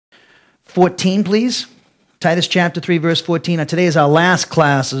14, please. Titus chapter 3, verse 14. Now, today is our last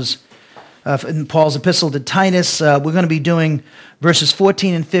classes in Paul's epistle to Titus. We're going to be doing verses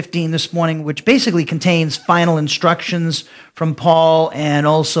 14 and 15 this morning, which basically contains final instructions from Paul and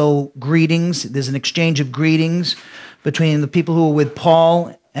also greetings. There's an exchange of greetings between the people who are with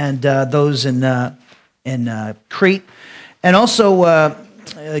Paul and those in Crete. And also,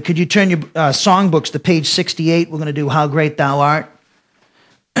 could you turn your songbooks to page 68? We're going to do How Great Thou Art.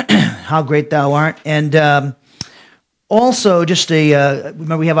 How Great Thou Art. And also, just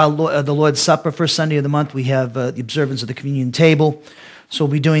remember we have the Lord's Supper, first Sunday of the month. We have the observance of the communion table. So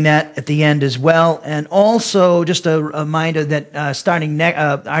we'll be doing that at the end as well. And also, just a reminder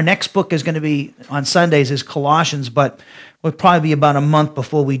that our next book is going to be on Sundays is Colossians, but we'll probably be about a month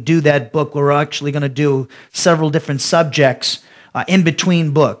before we do that book. We're actually going to do several different subjects in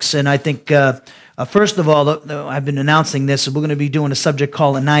between books. And I think, first of all, I've been announcing this, so we're going to be doing a subject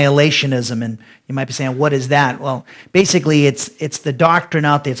called annihilationism. And you might be saying, what is that? Well, basically, it's the doctrine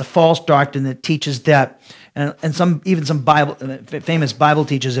out there. It's a false doctrine that teaches that, and some famous Bible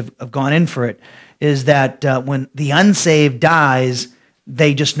teachers have gone in for it, is that when the unsaved dies,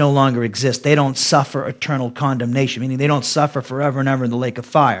 they just no longer exist. They don't suffer eternal condemnation, meaning they don't suffer forever and ever in the lake of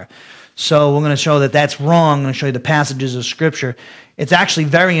fire. So we're going to show that that's wrong. I'm going to show you the passages of Scripture. It's actually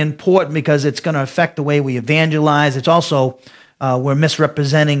very important because it's going to affect the way we evangelize. It's also, we're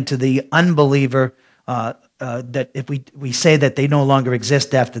misrepresenting to the unbeliever that if we say that they no longer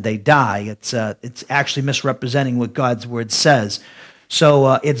exist after they die, it's actually misrepresenting what God's Word says.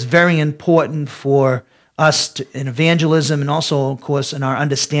 So it's very important for us in evangelism and also, of course, in our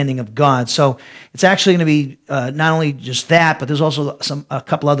understanding of God. So it's actually going to be not only just that, but there's also a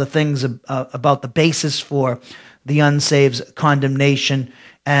couple other things about the basis for the unsaved condemnation.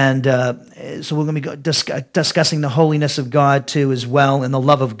 And so we're going to be discussing the holiness of God too as well, and the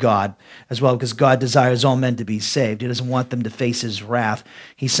love of God as well, because God desires all men to be saved. He doesn't want them to face his wrath.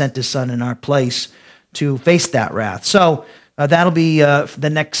 He sent his son in our place to face that wrath. So that'll be the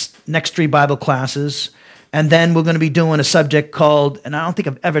next three Bible classes. And then we're going to be doing a subject called, and I don't think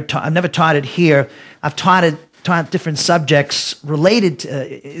I've never taught it here. I've taught different subjects related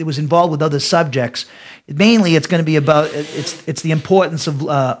to, it was involved with other subjects. Mainly it's going to be about, it's the importance of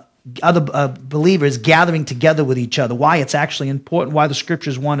other believers gathering together with each other, why it's actually important, why the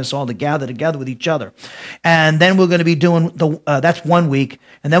Scriptures want us all to gather together with each other. And then we're going to be doing, that's 1 week,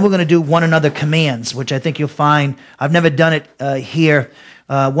 and then we're going to do one another commands, which I think you'll find, I've never done it here,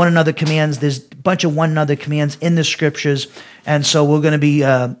 one another commands. There's a bunch of one another commands in the Scriptures, and so we're going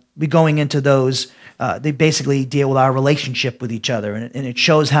to be going into those. They basically deal with our relationship with each other, and it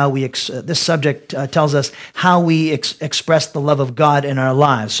shows how we. This subject tells us how we express the love of God in our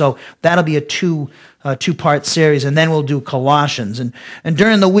lives. So that'll be a two-part series, and then we'll do Colossians. And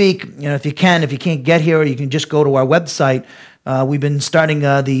during the week, if you can't get here, you can just go to our website. We've been starting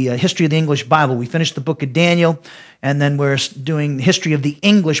the history of the English Bible. We finished the book of Daniel, and then we're doing the history of the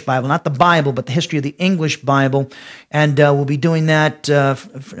English Bible, not the Bible, but the history of the English Bible. And we'll be doing that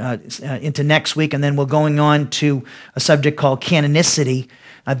into next week, and then we're going on to a subject called canonicity.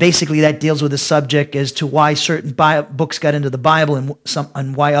 Basically, that deals with the subject as to why certain books got into the Bible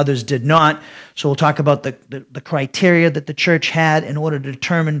and why others did not. So we'll talk about the criteria that the church had in order to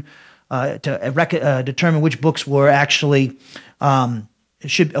determine determine which books were actually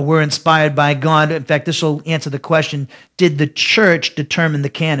were inspired by God. In fact, this will answer the question, did the church determine the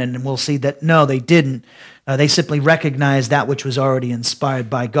canon? And we'll see that no, they didn't. They simply recognized that which was already inspired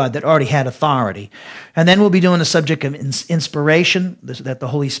by God, that already had authority. And then we'll be doing the subject of inspiration, that the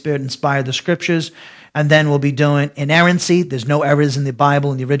Holy Spirit inspired the Scriptures. And then we'll be doing inerrancy. There's no errors in the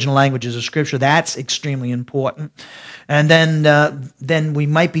Bible in the original languages of Scripture. That's extremely important. And then we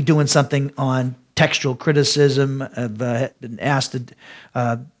might be doing something on textual criticism. I've been asked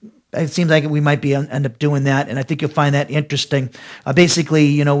to. It seems like we might end up doing that, and I think you'll find that interesting.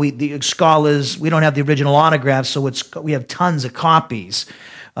 Basically, the scholars, we don't have the original autographs, so we have tons of copies,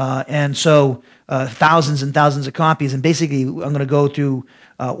 and so thousands and thousands of copies. And basically, I'm going to go through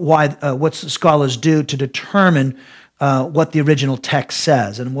what scholars do to determine what the original text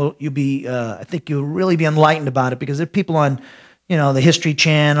says, and I think you'll really be enlightened about it, because there are people on, the History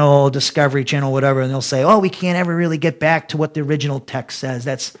Channel, Discovery Channel, whatever, and they'll say, "Oh, we can't ever really get back to what the original text says."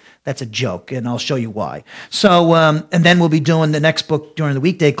 That's a joke, and I'll show you why. So, and then we'll be doing the next book during the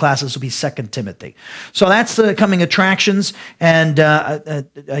weekday classes will be 2 Timothy. So that's the coming attractions, and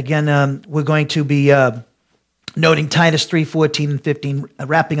again, we're going to be noting Titus 3:14 and 15,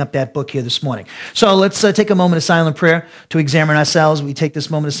 wrapping up that book here this morning. So let's take a moment of silent prayer to examine ourselves. We take this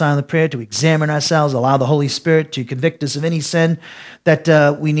moment of silent prayer to examine ourselves, allow the Holy Spirit to convict us of any sin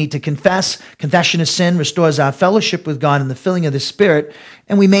that we need to confess. Confession of sin restores our fellowship with God and the filling of the Spirit,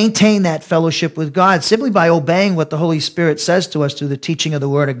 and we maintain that fellowship with God simply by obeying what the Holy Spirit says to us through the teaching of the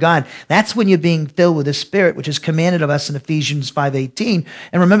Word of God. That's when you're being filled with the Spirit, which is commanded of us in Ephesians 5:18.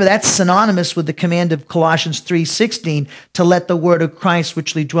 And remember, that's synonymous with the command of Colossians 3:16 to let the Word of Christ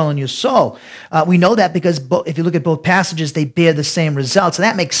richly dwell in your soul. We know that because if you look at both passages, they bear the same results. And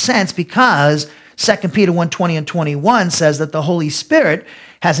that makes sense because 2 Peter 1:20 and 21 says that the Holy Spirit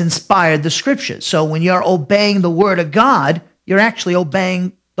has inspired the Scriptures. So when you're obeying the Word of God, you're actually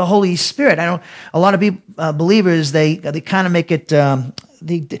obeying the Holy Spirit. I know a lot of people, believers, they kind of make it,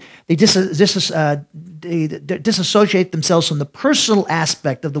 they disassociate themselves from the personal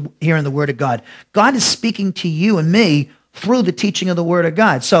aspect of hearing the Word of God. God is speaking to you and me through the teaching of the Word of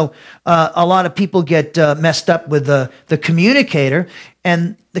God. So a lot of people get messed up with the communicator,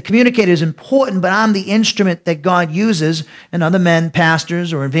 and the communicator is important, but I'm the instrument that God uses, and other men,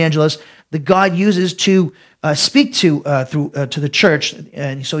 pastors or evangelists, that God uses to speak to to the church.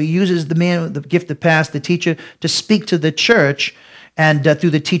 And so he uses the man with the gift of pastor, the teacher, to speak to the church and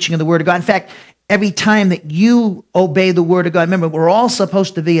through the teaching of the Word of God. In fact, every time that you obey the Word of God, remember, we're all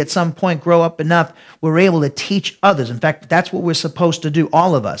supposed to be at some point grow up enough, we're able to teach others. In fact, that's what we're supposed to do,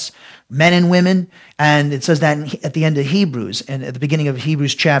 all of us, men and women. And it says that at the end of Hebrews and at the beginning of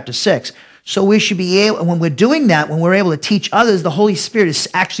Hebrews chapter 6. So we should be able, when we're doing that, when we're able to teach others, the Holy Spirit is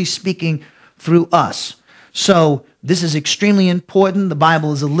actually speaking through us. So this is extremely important. The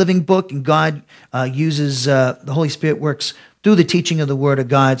Bible is a living book, and God uses, the Holy Spirit works through the teaching of the Word of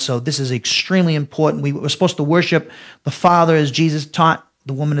God. So this is extremely important. We're supposed to worship the Father as Jesus taught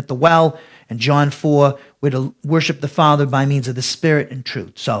the woman at the well. In John 4, we're to worship the Father by means of the Spirit and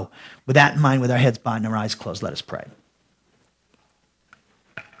truth. So with that in mind, with our heads bowed and our eyes closed, let us pray.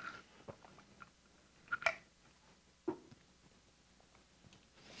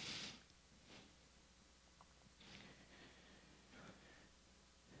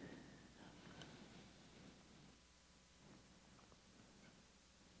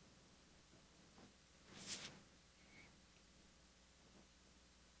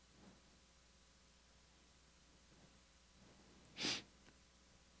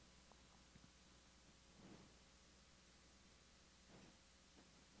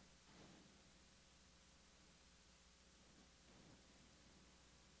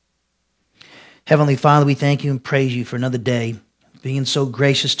 Heavenly Father, we thank you and praise you for another day, being so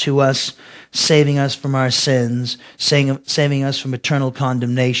gracious to us, saving us from our sins, saving us from eternal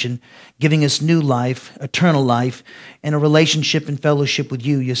condemnation, giving us new life, eternal life, and a relationship and fellowship with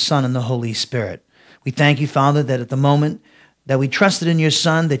you, your Son, and the Holy Spirit. We thank you, Father, that at the moment that we trusted in your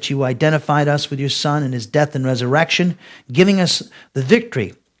Son, that you identified us with your Son and his death and resurrection, giving us the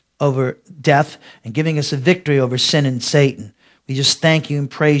victory over death and giving us a victory over sin and Satan. We just thank you and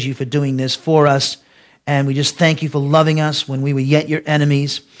praise you for doing this for us. And we just thank you for loving us when we were yet your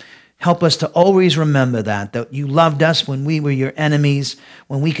enemies. Help us to always remember that you loved us when we were your enemies,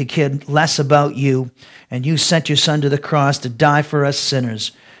 when we could care less about you. And you sent your Son to the cross to die for us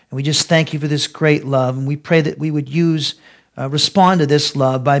sinners. And we just thank you for this great love. And we pray that we would respond to this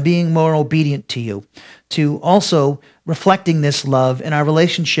love by being more obedient to you, to also reflecting this love in our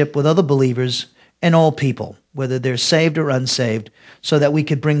relationship with other believers and all people, whether they're saved or unsaved, so that we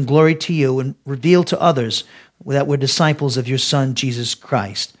could bring glory to you and reveal to others that we're disciples of your Son, Jesus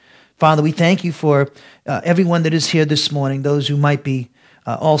Christ. Father, we thank you for everyone that is here this morning, those who might be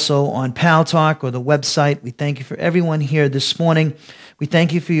also on Pal Talk or the website. We thank you for everyone here this morning. We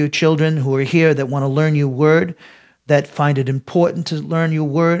thank you for your children who are here that want to learn your word, that find it important to learn your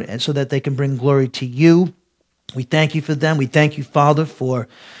word, and so that they can bring glory to you. We thank you for them. We thank you, Father, for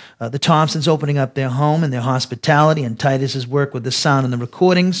the Thompsons opening up their home and their hospitality, and Titus's work with the sound and the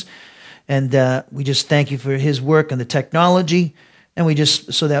recordings. And we just thank you for his work and the technology. And we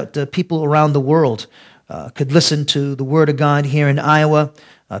just, so that people around the world could listen to the Word of God here in Iowa,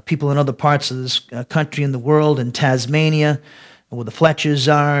 people in other parts of this country and the world, in Tasmania, where the Fletchers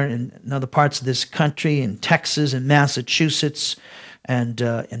are, and in other parts of this country, in Texas and Massachusetts, and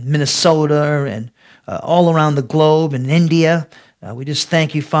in Minnesota, and all around the globe, in India. We just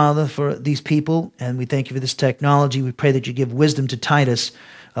thank you, Father, for these people, and we thank you for this technology. We pray that you give wisdom to Titus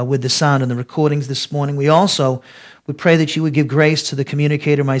with the sound and the recordings this morning. We pray that you would give grace to the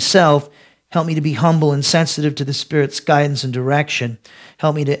communicator, myself, Help me to be humble and sensitive to the Spirit's guidance and direction.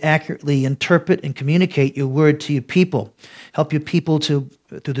 Help me to accurately interpret and communicate your word to your people. Help your people to,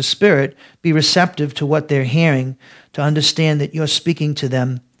 through the Spirit, be receptive to what they're hearing, to understand that you're speaking to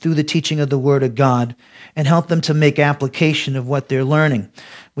them through the teaching of the Word of God, and help them to make application of what they're learning.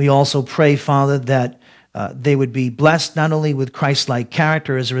 We also pray, Father, that they would be blessed not only with Christ-like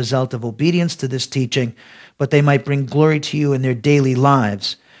character as a result of obedience to this teaching, but they might bring glory to you in their daily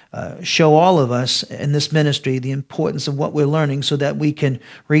lives. Show all of us in this ministry the importance of what we're learning so that we can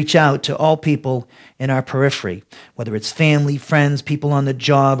reach out to all people in our periphery, whether it's family, friends, people on the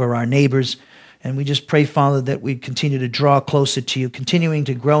job, or our neighbors. And we just pray, Father, that we continue to draw closer to you, continuing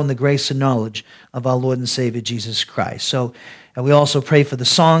to grow in the grace and knowledge of our Lord and Savior, Jesus Christ. So we also pray for the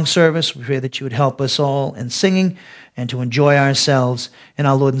song service. We pray that you would help us all in singing and to enjoy ourselves. In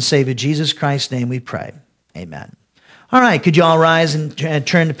our Lord and Savior, Jesus Christ's name we pray. Amen. All right, could you all rise and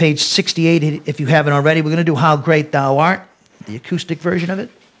turn to page 68 if you haven't already? We're going to do How Great Thou Art, the acoustic version of it.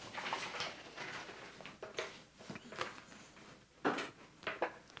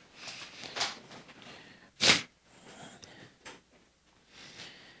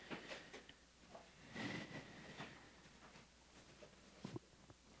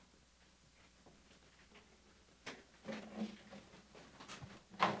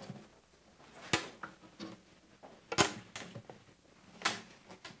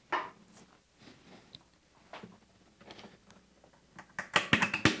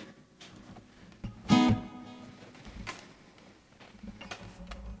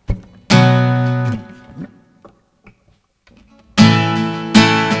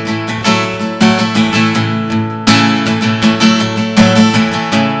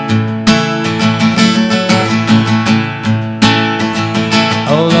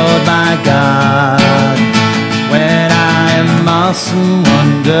 awesome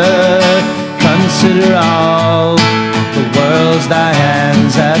wonder. Consider all the worlds thy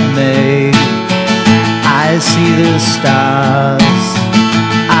hands have made. I see the stars,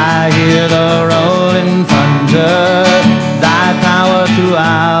 I hear the rolling thunder, thy power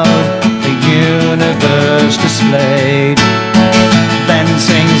throughout the universe displayed. Then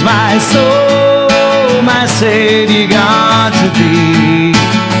sings my soul, my Savior God, to thee.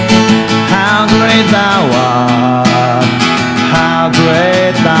 How great thou art, how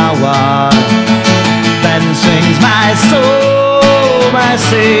great thou art. Then sings my soul, my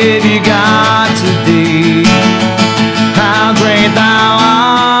Savior God, to thee. How great thou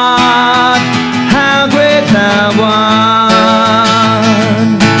art, how great thou art.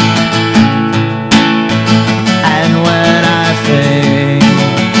 And when I think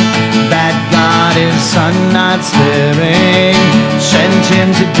that God his Son not sparing sent him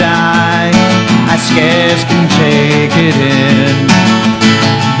to die, I scarce can take it in,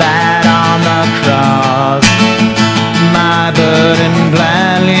 that on the cross, my burden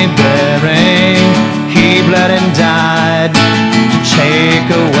gladly bearing, he bled and died to take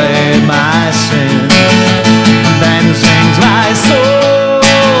away my sin. Then sings my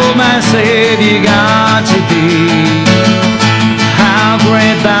soul, my Savior God, to thee. How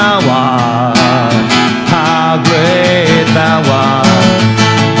great thou art, how great thou art.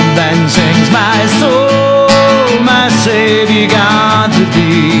 Then sings my soul, my Savior God, to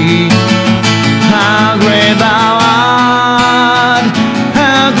thee. How great thou art,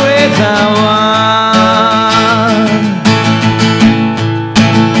 how great thou art.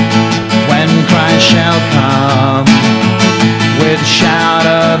 When Christ shall come with shout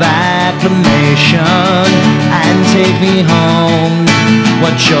of acclamation and take me home,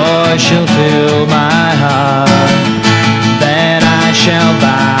 what joy shall fill my heart. Then I shall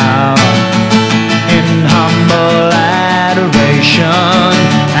bow in humble adoration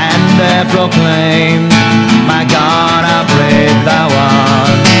and there proclaim, my God, how great thou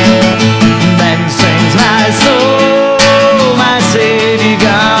art. Then sings my soul, my Savior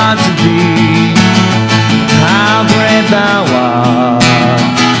God, to thee. How great thou art,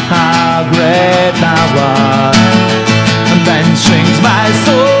 how great thou art. And then sings my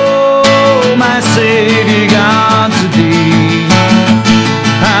soul, my Savior God, to thee.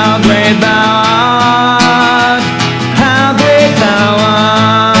 How great thou art, how great thou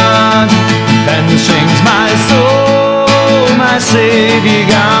art. Then sings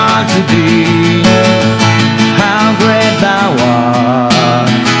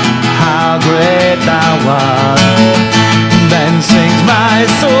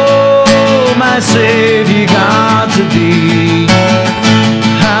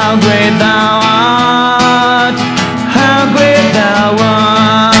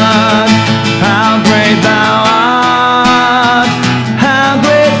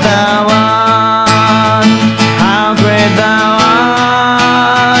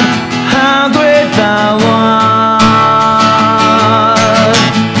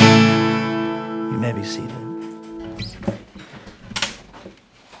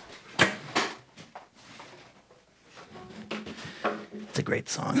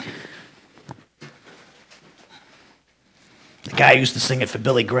song. The guy who used to sing it for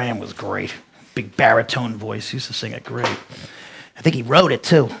Billy Graham was great. Big baritone voice. He used to sing it great. I think he wrote it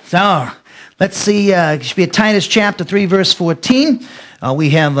too. So let's see. It should be at Titus chapter 3, verse 14.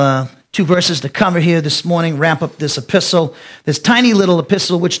 We have 2 verses to cover here this morning, wrap up this epistle, this tiny little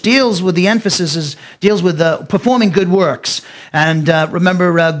epistle, which deals with deals with performing good works. And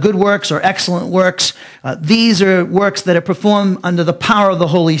remember, good works or excellent works, these are works that are performed under the power of the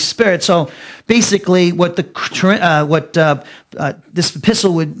Holy Spirit. So basically what this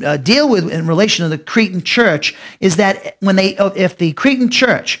epistle would deal with in relation to the Cretan church is that if the Cretan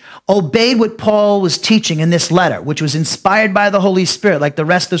church obeyed what Paul was teaching in this letter, which was inspired by the Holy Spirit, like the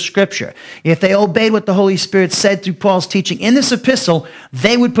rest of Scripture, if they obeyed what the Holy Spirit said through Paul's teaching in this epistle,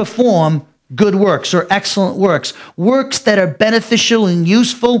 they would perform good works or excellent works, works that are beneficial and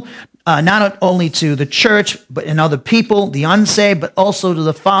useful, not only to the church, but in other people, the unsaved, but also to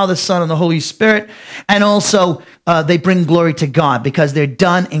the Father, Son, and the Holy Spirit. And also, they bring glory to God because they're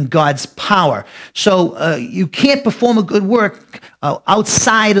done in God's power. So you can't perform a good work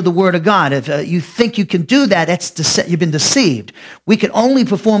outside of the Word of God. If you think you can do that, you've been deceived. We can only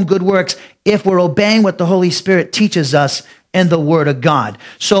perform good works if we're obeying what the Holy Spirit teaches us in the Word of God.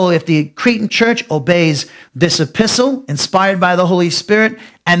 So if the Cretan church obeys this epistle, inspired by the Holy Spirit,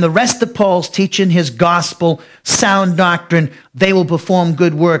 and the rest of Paul's teaching, his gospel, sound doctrine, they will perform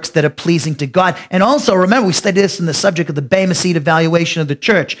good works that are pleasing to God. And also, remember, we studied this in the subject of the Bema Seat evaluation of the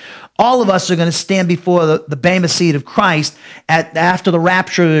church. All of us are going to stand before the Bema Seat of Christ after the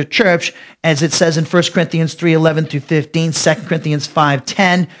rapture of the church, as it says in 1 Corinthians 3:11 through 15, 2 Corinthians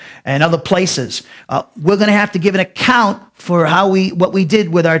 5:10, and other places. We're going to have to give an account for what we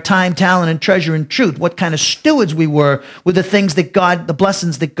did with our time, talent, and treasure and truth, what kind of stewards we were with the things that the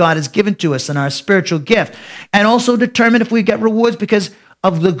blessings that God has given to us and our spiritual gift, and also determine if we get rewards because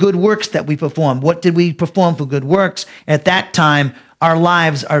of the good works that we perform. What did we perform for good works? At that time, our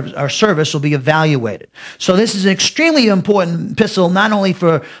lives, our service will be evaluated. So this is an extremely important epistle, not only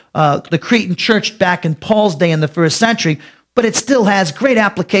for the Cretan church back in Paul's day in the first century, but it still has great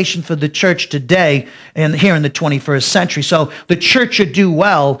application for the church today and here in the 21st century. So the church should do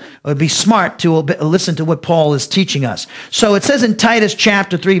well, or be smart to listen to what Paul is teaching us. So it says in Titus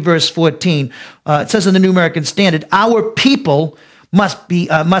chapter 3, verse 14, it says in the New American Standard, our people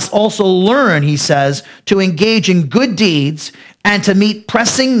must also learn, he says, to engage in good deeds and to meet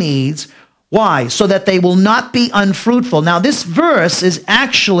pressing needs. Why? So that they will not be unfruitful. Now, this verse is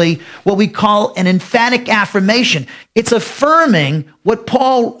actually what we call an emphatic affirmation. It's affirming what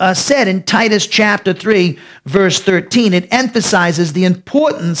Paul said in Titus chapter 3, verse 13. It emphasizes the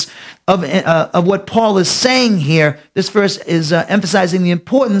importance of what Paul is saying here. This verse is emphasizing the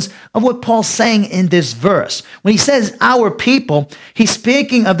importance of what Paul's saying in this verse. When he says our people, he's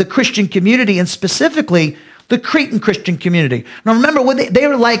speaking of the Christian community and specifically the Cretan Christian community. Now remember, they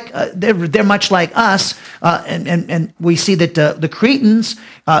were like they're much like us, and we see that the Cretans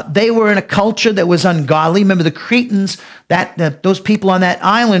they were in a culture that was ungodly. Remember, the Cretans, those people on that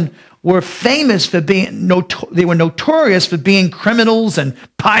island were famous for being they were notorious for being criminals and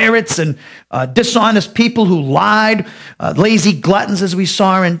pirates and dishonest people who lied, lazy gluttons, as we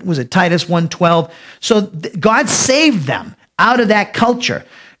saw in Titus 1:12. So God saved them out of that culture.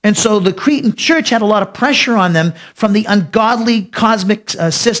 And so the Cretan church had a lot of pressure on them from the ungodly cosmic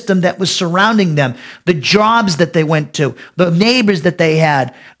system that was surrounding them, the jobs that they went to, the neighbors that they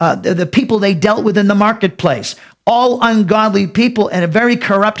had, the people they dealt with in the marketplace. All ungodly people in a very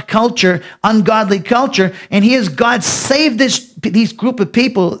corrupt culture, ungodly culture. And here's God saved these group of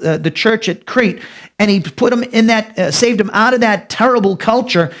people, the church at Crete, and he put them in that, saved them out of that terrible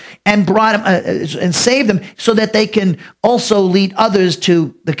culture and brought them and saved them so that they can also lead others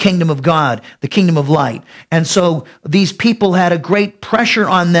to the kingdom of God, the kingdom of light. And so these people had a great pressure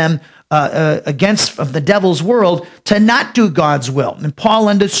on them against the devil's world to not do God's will. And Paul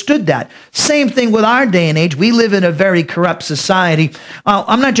understood that. Same thing with our day and age. We live in a very corrupt society.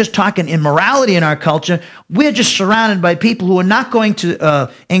 I'm not just talking immorality in our culture. We're just surrounded by people who are not going to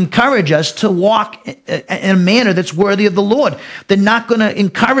encourage us to walk in a manner that's worthy of the Lord. They're not going to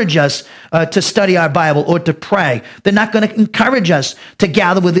encourage us to study our Bible or to pray. They're not going to encourage us to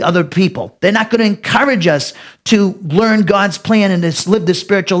gather with the other people. They're not going to encourage us to learn God's plan and to live the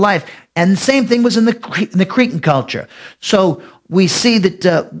spiritual life. And the same thing was in the Cretan culture. So we see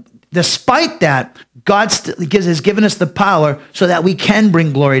that despite that, God has given us the power so that we can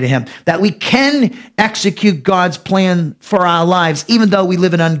bring glory to him, that we can execute God's plan for our lives, even though we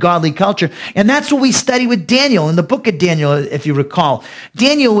live in ungodly culture. And that's what we study with Daniel in the book of Daniel, if you recall.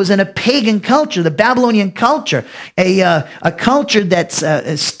 Daniel was in a pagan culture, the Babylonian culture, a culture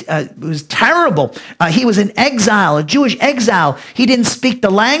that was terrible. He was in exile, a Jewish exile. He didn't speak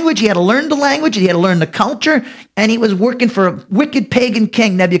the language. He had to learn the language. He had to learn the culture. And he was working for a wicked pagan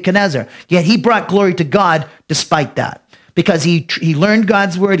king, Nebuchadnezzar. Yet he brought glory to God despite that, because he learned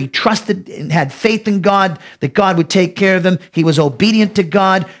God's word. He trusted and had faith in God, that God would take care of him. He was obedient to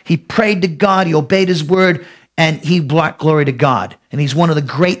God. He prayed to God. He obeyed his word, and he brought glory to God. And he's one of the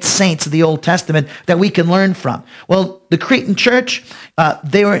great saints of the Old Testament that we can learn from. Well, the Cretan church,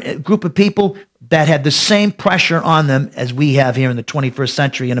 they were a group of people that had the same pressure on them as we have here in the 21st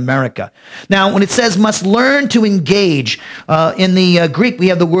century in America. Now, when it says must learn to engage, in the Greek, we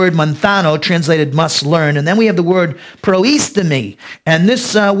have the word manthano, translated must learn, and then we have the word proistemi, and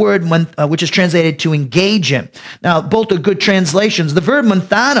this word, which is translated to engage in. Now, both are good translations. The verb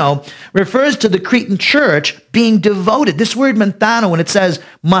manthano refers to the Cretan church being devoted. This word manthano, when it says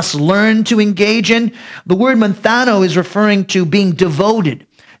must learn to engage in, the word manthano is referring to being devoted,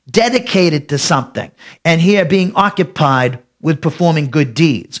 dedicated to something, and here being occupied with performing good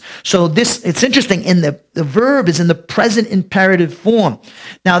deeds. So it's interesting, in the verb is in the present imperative form.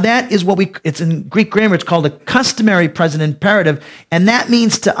 Now that is it's in Greek grammar, it's called a customary present imperative, and that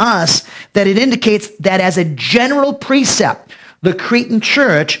means to us that it indicates that as a general precept, the Cretan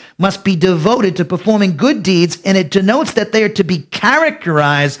church must be devoted to performing good deeds, and it denotes that they are to be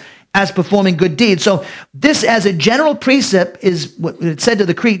characterized as performing good deeds. So this, as a general precept, is what it said to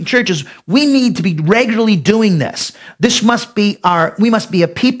the Cretan churches: we need to be regularly doing this. We must be a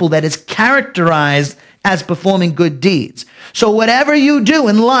people that is characterized as performing good deeds. So whatever you do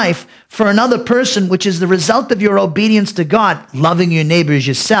in life for another person, which is the result of your obedience to God, loving your neighbor as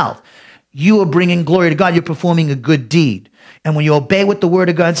yourself, you are bringing glory to God. You're performing a good deed. And when you obey what the word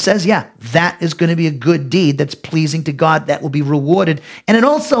of God says, that is going to be a good deed that's pleasing to God, that will be rewarded. And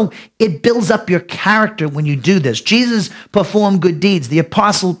it builds up your character when you do this. Jesus performed good deeds. The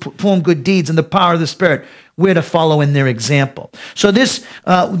apostle performed good deeds in the power of the Spirit. We're to follow in their example. So this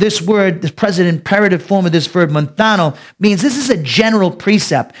word, this present imperative form of this verb, manthano, means this is a general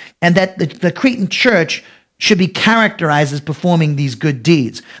precept, and that the Cretan church should be characterized as performing these good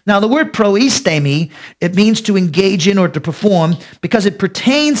deeds. Now, the word proistemi, it means to engage in or to perform, because it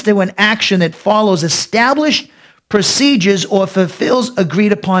pertains to an action that follows established procedures or fulfills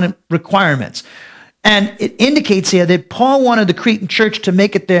agreed upon requirements. And it indicates here that Paul wanted the Cretan church to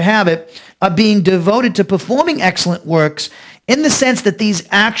make it their habit of being devoted to performing excellent works, in the sense that these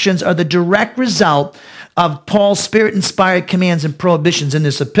actions are the direct result of Paul's Spirit-inspired commands and prohibitions in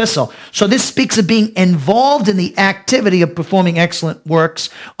this epistle. So this speaks of being involved in the activity of performing excellent works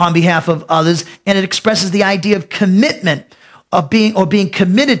on behalf of others, and it expresses the idea of commitment of being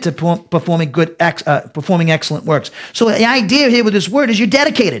committed to performing excellent works. So the idea here with this word is you're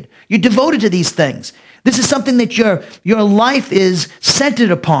dedicated, you're devoted to these things. This is something that your life is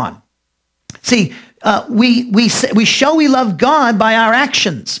centered upon. See, we show we love God by our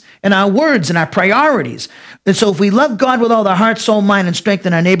actions and our words and our priorities. And so if we love God with all our heart, soul, mind, and strength,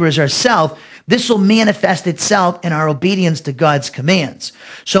 and our neighbor as ourselves, this will manifest itself in our obedience to God's commands.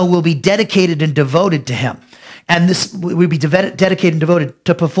 So we'll be dedicated and devoted to him. And we'll be dedicated and devoted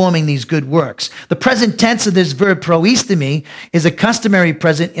to performing these good works. The present tense of this verb, proistemi, is a customary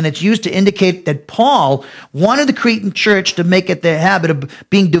present, and it's used to indicate that Paul wanted the Cretan church to make it their habit of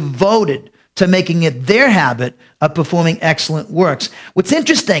being devoted to making it their habit of performing excellent works. What's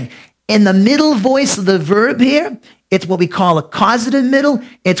interesting, in the middle voice of the verb here, it's what we call a causative middle.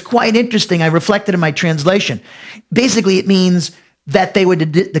 It's quite interesting. I reflected in my translation. Basically, it means that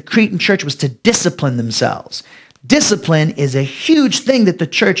the Cretan church was to discipline themselves. Discipline is a huge thing that the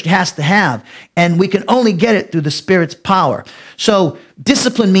church has to have, and we can only get it through the Spirit's power. So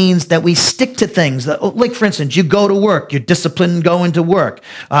discipline means that we stick to things. Like, for instance, you go to work, you're disciplined going to work.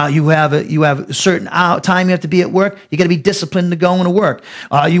 You have a certain time you have to be at work, you got to be disciplined to go into work.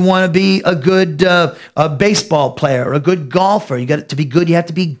 You want to be a good baseball player or a good golfer, you got to be good, you have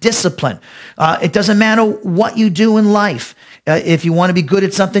to be disciplined. It doesn't matter what you do in life. If you want to be good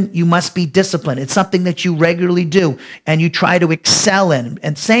at something, you must be disciplined. It's something that you regularly do and you try to excel in.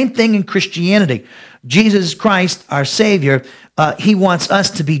 And same thing in Christianity. Jesus Christ, our Savior, he wants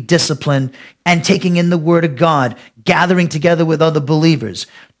us to be disciplined and taking in the Word of God, gathering together with other believers,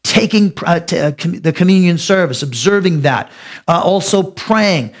 taking the communion service, observing that, also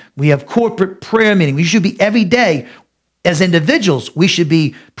praying. We have corporate prayer meeting. We should be every day as individuals, we should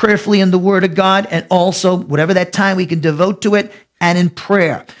be prayerfully in the Word of God, and also whatever that time we can devote to it, and in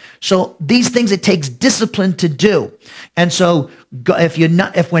prayer. So these things it takes discipline to do. And so if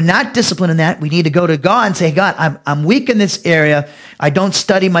we're not disciplined in that, we need to go to God and say, God, I'm weak in this area. I don't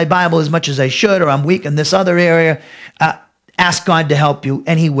study my Bible as much as I should, or I'm weak in this other area. Ask God to help you,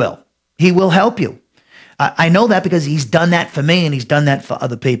 and he will. He will help you. I know that because he's done that for me, and he's done that for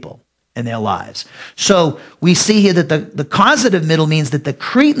other people in their lives. So we see here that the causative middle means that the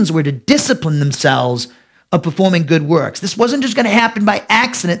Cretans were to discipline themselves of performing good works. This wasn't just going to happen by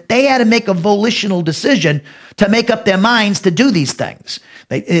accident. They had to make a volitional decision to make up their minds to do these things.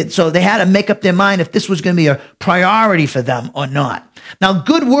 So they had to make up their mind if this was going to be a priority for them or not. Now,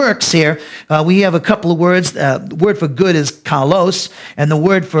 good works here, we have a couple of words. The word for good is kalos, and the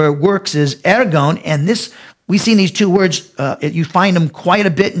word for works is ergon. And this, we see these two words, you find them quite a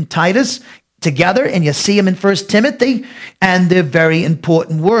bit in Titus together, and you see them in 1 Timothy, and they're very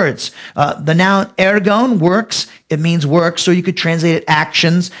important words. The noun ergon, works, it means works, so you could translate it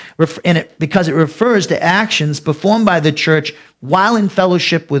actions, because it refers to actions performed by the church while in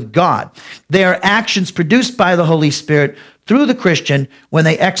fellowship with God. They are actions produced by the Holy Spirit through the Christian when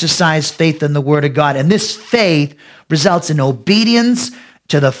they exercise faith in the Word of God. And this faith results in obedience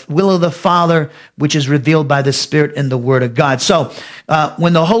to the will of the Father, which is revealed by the Spirit in the Word of God. So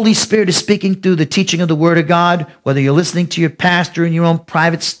when the Holy Spirit is speaking through the teaching of the Word of God, whether you're listening to your pastor in your own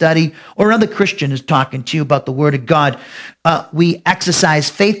private study, or another Christian is talking to you about the Word of God, we exercise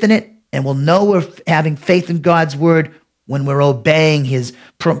faith in it, and we'll know we're having faith in God's Word when we're obeying his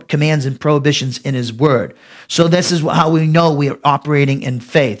commands and prohibitions in his Word. So this is how we know we are operating in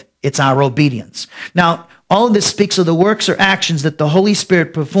faith. It's our obedience. Now, all of this speaks of the works or actions that the Holy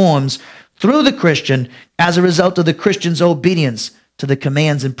Spirit performs through the Christian as a result of the Christian's obedience to the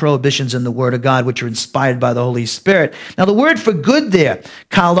commands and prohibitions in the Word of God, which are inspired by the Holy Spirit. Now, the word for good there,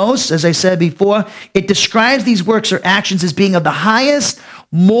 kalos, as I said before, it describes these works or actions as being of the highest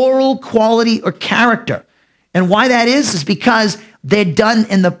moral quality or character. And why that is because they're done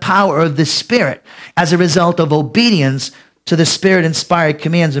in the power of the Spirit as a result of obedience to the Spirit-inspired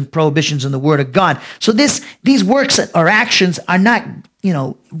commands and prohibitions in the Word of God. So these works or actions are not,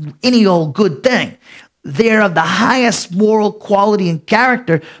 any old good thing. They're of the highest moral quality and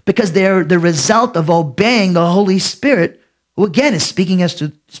character because they're the result of obeying the Holy Spirit, who again is speaking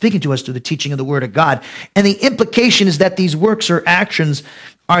to us through the teaching of the Word of God. And the implication is that these works or actions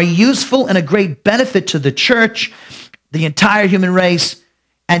are useful and a great benefit to the church, the entire human race,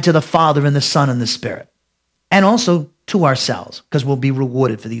 and to the Father and the Son and the Spirit. And also to ourselves, because we'll be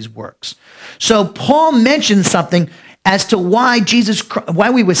rewarded for these works. So Paul mentions something as to why why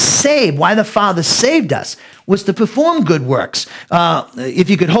we were saved, why the Father saved us, was to perform good works. If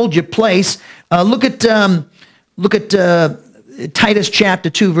you could hold your place, look at Titus chapter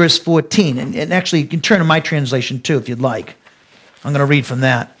 2, verse 14. And actually, you can turn to my translation too, if you'd like. I'm going to read from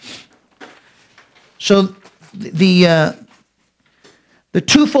that. So the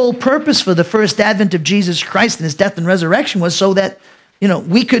twofold purpose for the first advent of Jesus Christ and his death and resurrection was so that,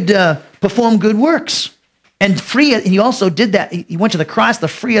 we could perform good works and free it. And he also did that. He went to the cross to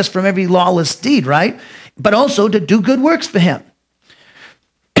free us from every lawless deed, right? But also to do good works for him.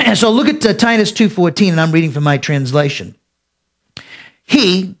 So look at Titus 2:14, and I'm reading from my translation.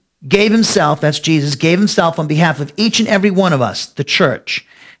 He gave himself, that's Jesus, gave himself on behalf of each and every one of us, the church,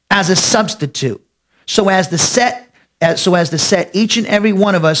 as a substitute, so as to set each and every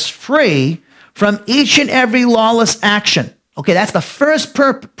one of us free from each and every lawless action. Okay, that's the first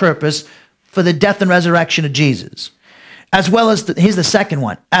purpose for the death and resurrection of Jesus. As well as, here's the second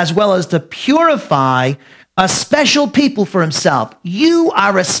one, as well as to purify a special people for himself. You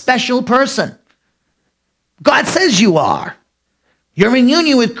are a special person. God says you are. You're in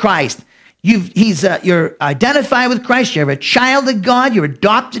union with Christ. You're identified with Christ. You're a child of God. You're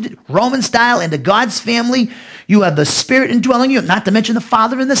adopted Roman style into God's family. You have the Spirit indwelling you, not to mention the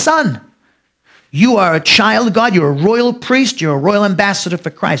Father and the Son. You are a child of God. You're a royal priest. You're a royal ambassador for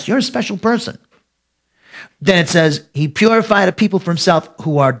Christ. You're a special person. Then it says, he purified a people for himself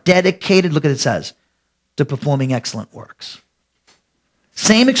who are dedicated, look at what it says, to performing excellent works.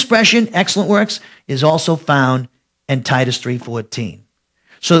 Same expression, excellent works, is also found in Titus 3:14.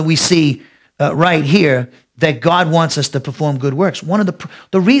 So we see right here that God wants us to perform good works. One of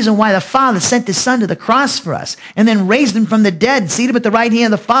the reason why the Father sent his Son to the cross for us and then raised him from the dead, seated at the right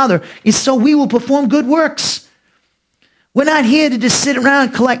hand of the Father, is so we will perform good works. We're not here to just sit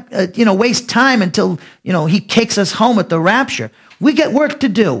around and waste time until, he takes us home at the rapture. We got work to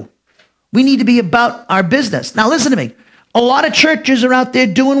do. We need to be about our business. Now listen to me. A lot of churches are out there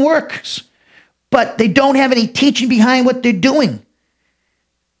doing works. but they don't have any teaching behind what they're doing.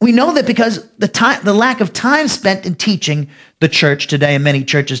 We know that because the lack of time spent in teaching the church today, and many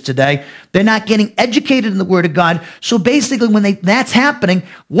churches today, they're not getting educated in the Word of God. So basically, when that's happening,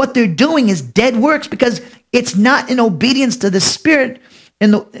 what they're doing is dead works, because it's not in obedience to the Spirit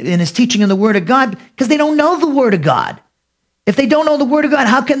in His teaching in the Word of God, because they don't know the Word of God. If they don't know the Word of God,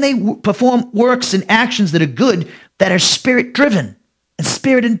 how can they perform works and actions that are good, that are Spirit-driven and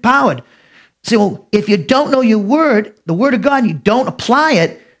Spirit-empowered? So if you don't know your Word, the Word of God, and you don't apply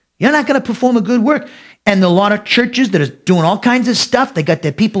it, you're not going to perform a good work. And a lot of churches that are doing all kinds of stuff, they got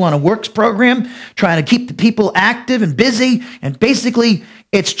their people on a works program, trying to keep the people active and busy, and basically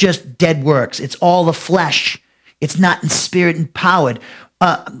it's just dead works. It's all the flesh. It's not in Spirit empowered.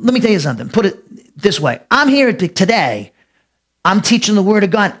 Let me tell you something. Put it this way. I'm here today. I'm teaching the Word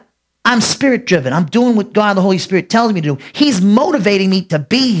of God. I'm Spirit-driven. I'm doing what God, the Holy Spirit, tells me to do. He's motivating me to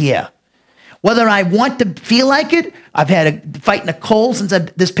be here. Whether I want to feel like it, I've had a fight in a cold since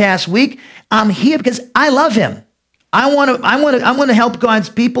this past week. I'm here because I love Him. I want to help God's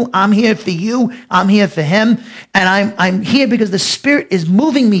people. I'm here for you. I'm here for Him, and I'm here because the Spirit is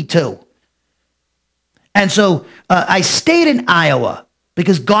moving me to. And so I stayed in Iowa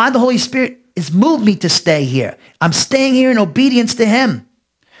because God, the Holy Spirit, has moved me to stay here. I'm staying here in obedience to Him.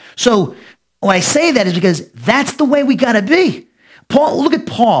 So when I say that is because that's the way we got to be. Paul, look at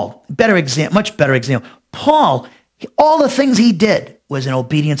Paul, much better example. Paul, all the things he did was in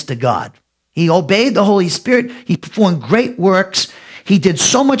obedience to God. He obeyed the Holy Spirit. He performed great works. He did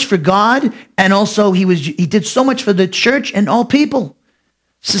so much for God, and also he did so much for the church and all people.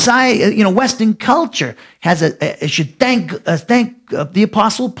 Society, Western culture should thank the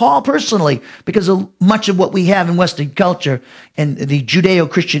Apostle Paul personally, because of much of what we have in Western culture and the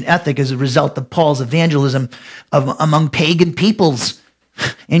Judeo-Christian ethic is a result of Paul's evangelism among pagan peoples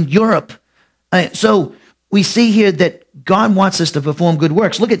in Europe. So we see here that God wants us to perform good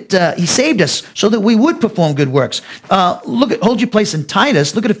works. Look at, He saved us so that we would perform good works. Hold your place in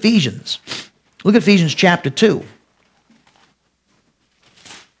Titus. Look at Ephesians. Look at Ephesians chapter 2.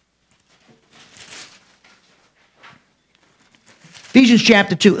 Ephesians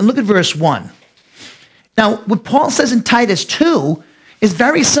chapter 2, and look at verse 1. Now, what Paul says in Titus 2 is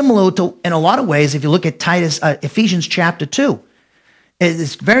very similar to, in a lot of ways, if you look at Ephesians chapter 2.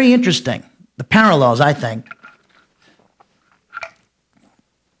 It's very interesting, the parallels, I think.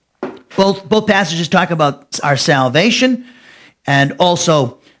 Both passages talk about our salvation, and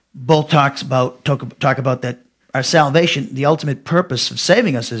also both talk about that our salvation, the ultimate purpose of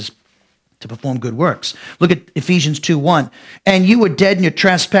saving us is to perform good works. Look at Ephesians 2:1. And you were dead in your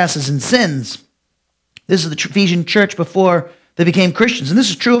trespasses and sins. This is the Ephesian church before they became Christians. And this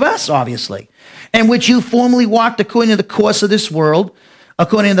is true of us, obviously. And which you formerly walked according to the course of this world,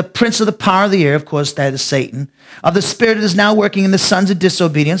 according to the prince of the power of the air, of course, that is Satan, of the spirit that is now working in the sons of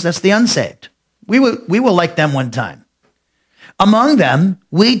disobedience, that's the unsaved. We were like them one time. Among them,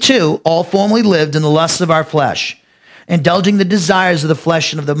 we too all formerly lived in the lusts of our flesh, indulging the desires of the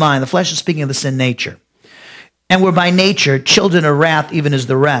flesh and of the mind. The flesh is speaking of the sin nature. And were by nature children of wrath, even as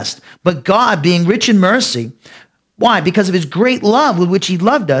the rest. But God, being rich in mercy, why? Because of His great love with which He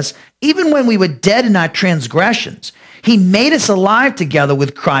loved us, even when we were dead in our transgressions, He made us alive together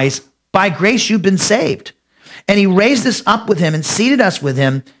with Christ. By grace you've been saved. And He raised us up with Him and seated us with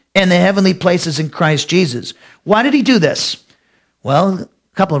Him in the heavenly places in Christ Jesus. Why did He do this? Well,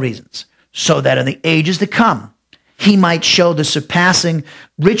 a couple of reasons. So that in the ages to come, He might show the surpassing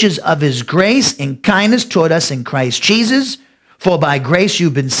riches of His grace and kindness toward us in Christ Jesus. For by grace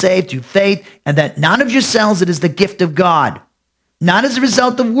you've been saved through faith, and that not of yourselves, it is the gift of God, not as a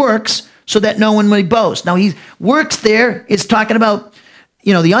result of works, so that no one may boast. Now, works there is talking about,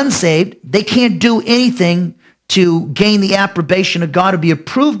 the unsaved. They can't do anything to gain the approbation of God or be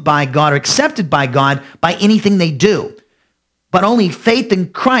approved by God or accepted by God by anything they do. But only faith in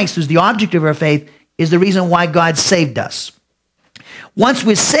Christ, who's the object of our faith, is the reason why God saved us. Once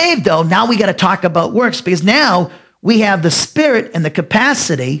we're saved, though, now we got to talk about works, because now we have the spirit and the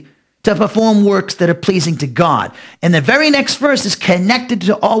capacity to perform works that are pleasing to God. And the very next verse is connected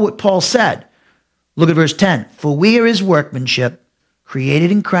to all what Paul said. Look at verse 10. For we are His workmanship,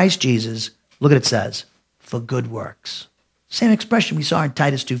 created in Christ Jesus. Look at it says, for good works. Same expression we saw in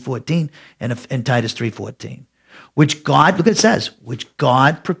Titus 2:14 and in Titus 3:14. Which God, look what it says, which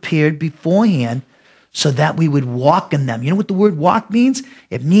God prepared beforehand so that we would walk in them. You know what the word walk means?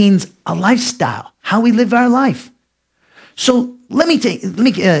 It means a lifestyle, how we live our life. So let me give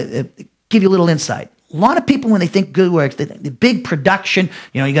you a little insight. A lot of people, when they think good works, they think the big production,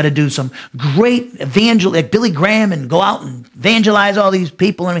 you got to do some great evangel like Billy Graham and go out and evangelize all these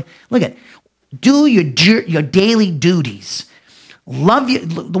people. I mean, look at Do your daily duties.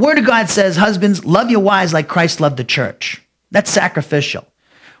 The Word of God says, husbands, love your wives like Christ loved the church. That's sacrificial.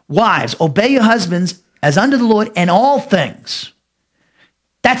 Wives, obey your husbands as unto the Lord in all things.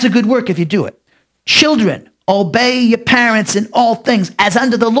 That's a good work if you do it. Children, obey your parents in all things as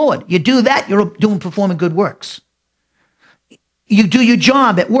unto the Lord. You do that, you're performing good works. You do your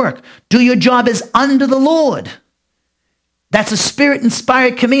job at work. Do your job as unto the Lord. That's a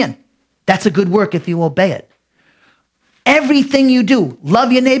Spirit-inspired command. That's a good work if you obey it. Everything you do,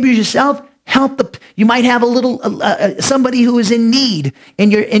 love your neighbors yourself, you might have a little, somebody who is in need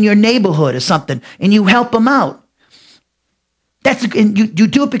in your neighborhood or something, and you help them out. And you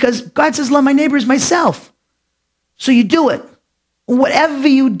do it because God says, love my neighbor as myself. So you do it. Whatever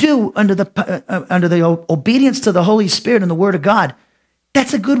you do under the obedience to the Holy Spirit and the Word of God,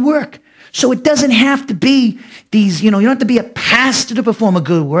 that's a good work. So it doesn't have to be these, you don't have to be a pastor to perform a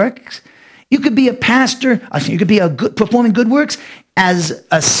good work. You could be a pastor, you could be performing good works as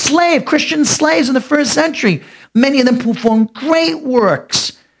a slave. Christian slaves in the first century, many of them performed great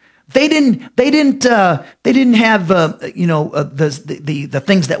works. They didn't have the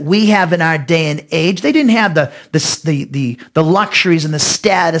things that we have in our day and age. They didn't have the luxuries and the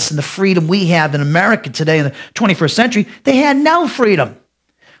status and the freedom we have in America today in the 21st century. They had no freedom,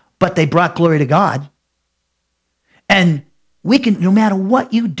 but they brought glory to God. And we can, no matter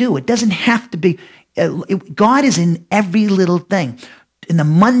what you do, it doesn't have to be, God is in every little thing. In the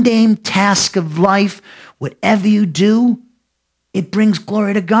mundane task of life, whatever you do, it brings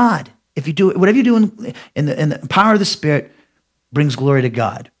glory to God. If you do it, whatever you do in the power of the Spirit brings glory to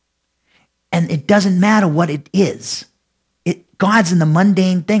God. And it doesn't matter what it is. God's in the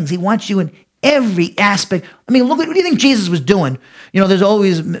mundane things. He wants you in every aspect. I mean, look, what do you think Jesus was doing? There's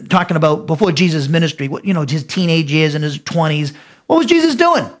always talking about before Jesus' ministry, his teenage years and his 20s. What was Jesus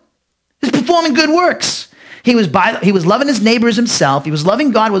doing? He's performing good works. He was loving his neighbor as himself. He was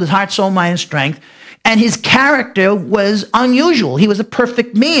loving God with his heart, soul, mind, and strength. And his character was unusual. He was a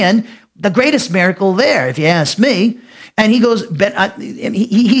perfect man, the greatest miracle there, if you ask me. And he goes,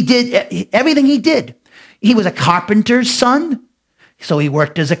 he did everything he did. He was a carpenter's son. So he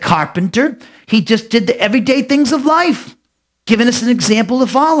worked as a carpenter. He just did the everyday things of life, giving us an example to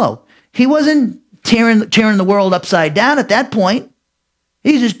follow. He wasn't tearing the world upside down at that point.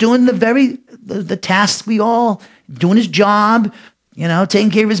 He's just doing the tasks doing his job,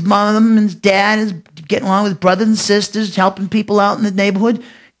 taking care of his mom and his dad, getting along with brothers and sisters, helping people out in the neighborhood.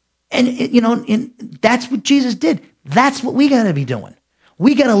 And that's what Jesus did. That's what we got to be doing.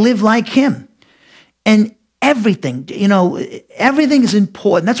 We got to live like him. And everything, everything is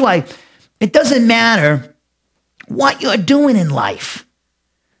important. That's why it doesn't matter what you're doing in life.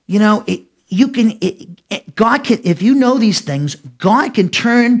 God can, if you know these things, God can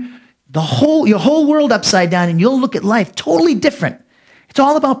turn your whole world upside down, and you'll look at life totally different. It's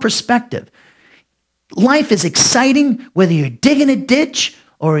all about perspective. Life is exciting whether you're digging a ditch,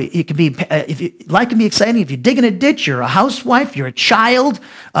 or it can be, life can be exciting if you're digging a ditch, you're a housewife, you're a child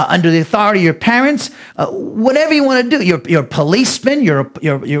under the authority of your parents, whatever you want to do. You're a policeman,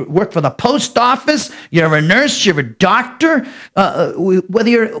 you work for the post office, you're a nurse, you're a doctor,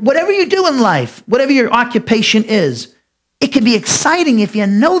 whatever you do in life, whatever your occupation is, it can be exciting if you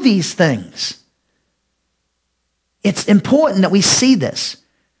know these things. It's important that we see this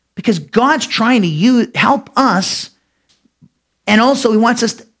because God's trying to help us. And also he wants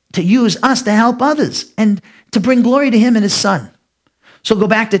us to use us to help others and to bring glory to him and his son. So go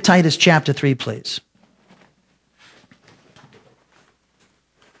back to Titus chapter 3, please.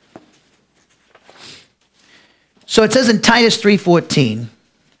 So it says in Titus 3:14,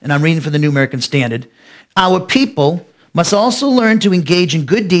 and I'm reading from the New American Standard, our people must also learn to engage in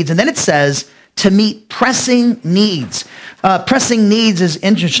good deeds. And then it says to meet pressing needs. Pressing needs is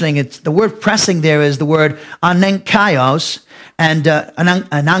interesting. The word pressing there is the word anankaios. And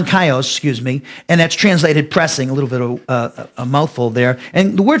anankaios, and that's translated pressing, a little bit of a mouthful there.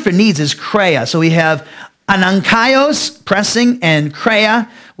 And the word for needs is kreia. So we have anankaios, pressing, and kreia,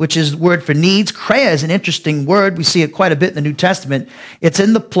 which is the word for needs. Kreia is an interesting word. We see it quite a bit in the New Testament. It's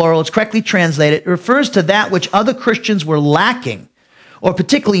in the plural. It's correctly translated. It refers to that which other Christians were lacking, or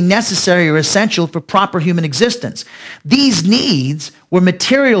particularly necessary or essential for proper human existence. These needs were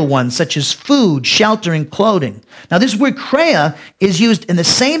material ones, such as food, shelter, and clothing. Now, this word kreia is used in the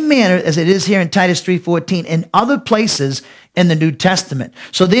same manner as it is here in Titus 3:14 and other places in the New Testament.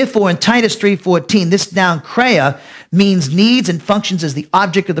 So therefore, in Titus 3:14, this noun kreia means needs and functions as the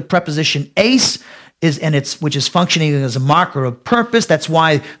object of the preposition eis, which is functioning as a marker of purpose. That's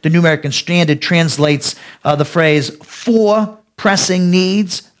why the New American Standard translates the phrase for pressing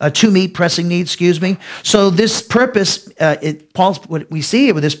needs, excuse me. So this purpose, what we see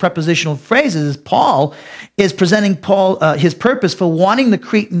here with this prepositional phrases is Paul is presenting his purpose for wanting the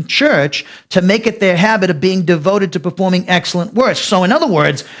Cretan church to make it their habit of being devoted to performing excellent works. So in other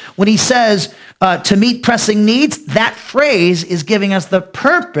words, when he says to meet pressing needs, that phrase is giving us the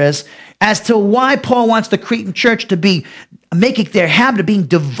purpose as to why Paul wants the Cretan church to be making their habit of being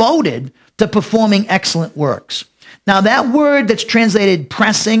devoted to performing excellent works. Now, that word that's translated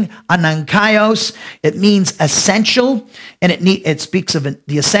pressing, anankaios, it means essential, and it speaks of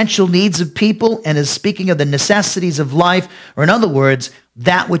the essential needs of people and is speaking of the necessities of life, or in other words,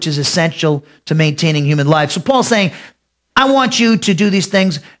 that which is essential to maintaining human life. So Paul's saying, I want you to do these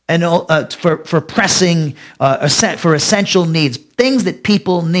things and for pressing, for essential needs, things that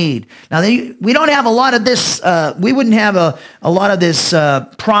people need. Now, we don't have a lot of this, we wouldn't have a lot of this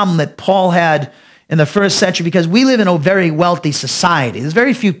problem that Paul had in the first century because we live in a very wealthy society. There's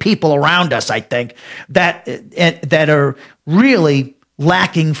very few people around us, I think, that are really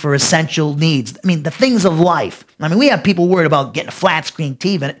lacking for essential needs. I mean, the things of life. I mean, we have people worried about getting a flat screen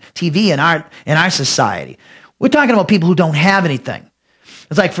TV in our society. We're talking about people who don't have anything.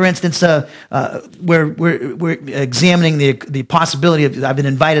 It's like, for instance, we're examining the possibility of, I've been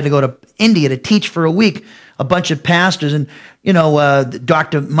invited to go to India to teach for a week, a bunch of pastors, and,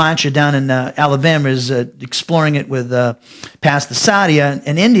 Dr. Mancha down in Alabama is exploring it with Pastor Sadia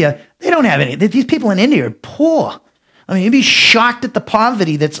in India. They don't have any. These people in India are poor. I mean, you'd be shocked at the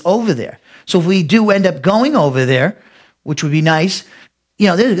poverty that's over there. So if we do end up going over there, which would be nice,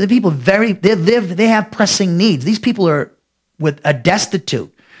 the people they have pressing needs. These people are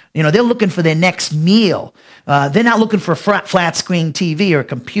destitute. They're looking for their next meal. They're not looking for a flat screen TV or a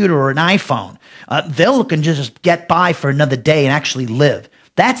computer or an iPhone. They're looking to just get by for another day and actually live.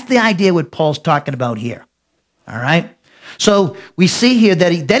 That's the idea what Paul's talking about here. All right? So we see here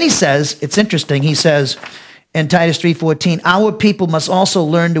that he says, it's interesting, he says in Titus 3:14, our people must also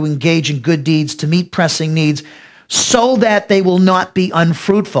learn to engage in good deeds to meet pressing needs so that they will not be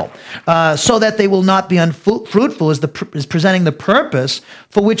unfruitful. So that they will not be unfruitful is presenting the purpose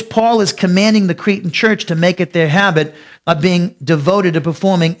for which Paul is commanding the Cretan church to make it their habit of being devoted to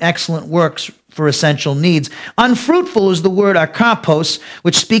performing excellent works for essential needs. Unfruitful is the word akarpos,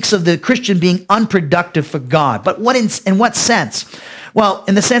 which speaks of the Christian being unproductive for God. But in what sense? Well,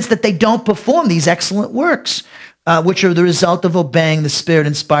 in the sense that they don't perform these excellent works, which are the result of obeying the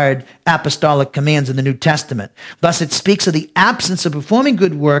Spirit-inspired apostolic commands in the New Testament. Thus, it speaks of the absence of performing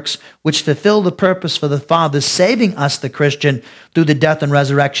good works which fulfill the purpose for the Father saving us, the Christian, through the death and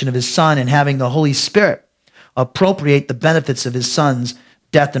resurrection of his Son and having the Holy Spirit appropriate the benefits of his Son's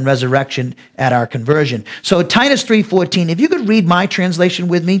death and resurrection at our conversion. So Titus 3:14, if you could read my translation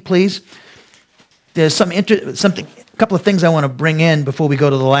with me, please. There's a couple of things I want to bring in before we go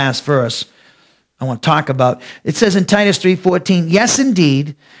to the last verse. I want to talk about. It says in Titus 3:14, yes,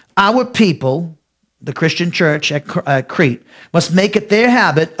 indeed, our people, the Christian church at Crete, must make it their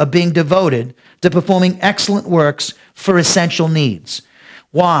habit of being devoted to performing excellent works for essential needs.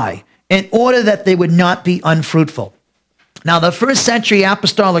 Why? In order that they would not be unfruitful. Now, the first century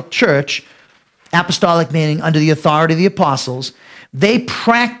apostolic church, apostolic meaning under the authority of the apostles, they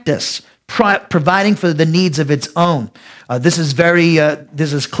practice providing for the needs of its own. This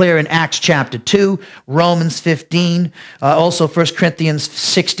is clear in Acts chapter 2, Romans 15, also 1 Corinthians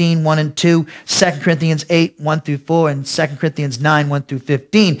 16, 1 and 2, 2 Corinthians 8, 1 through 4, and 2 Corinthians 9, 1 through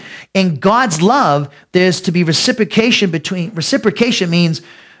 15. In God's love, there's to be reciprocation means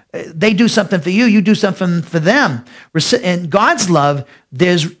they do something for you, you do something for them. In God's love,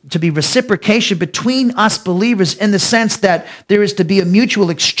 there's to be reciprocation between us believers in the sense that there is to be a mutual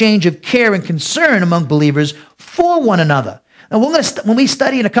exchange of care and concern among believers for one another. Now, when we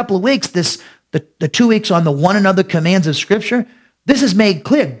study in a couple of weeks, the 2 weeks on the one another commands of Scripture, this is made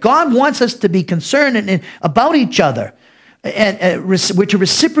clear. God wants us to be concerned about each other. And we're to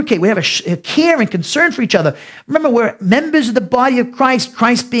reciprocate. We have a care and concern for each other. Remember, we're members of the body of Christ,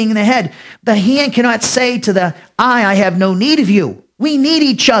 Christ being the head. The hand cannot say to the eye, I have no need of you. We need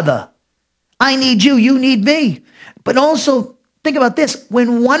each other. I need you, you need me. But also, think about this.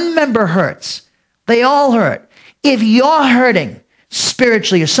 When one member hurts, they all hurt. If you're hurting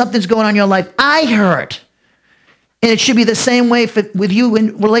spiritually or something's going on in your life, I hurt. And it should be the same way with you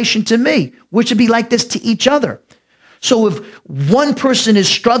in relation to me. We should be like this to each other. So if one person is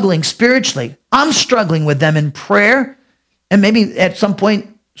struggling spiritually, I'm struggling with them in prayer, and maybe at some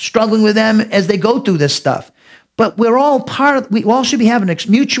point struggling with them as they go through this stuff. But we all should be having a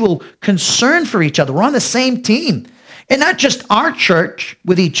mutual concern for each other. We're on the same team. And not just our church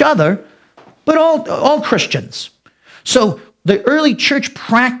with each other, but all Christians. So the early church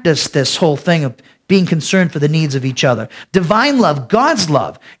practiced this whole thing of being concerned for the needs of each other. Divine love, God's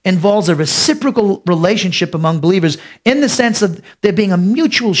love, involves a reciprocal relationship among believers in the sense of there being a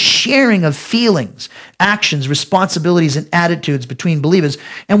mutual sharing of feelings, actions, responsibilities, and attitudes between believers.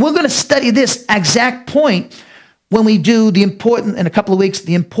 And we're going to study this exact point when we do in a couple of weeks,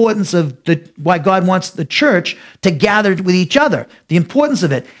 the importance of why God wants the church to gather with each other, the importance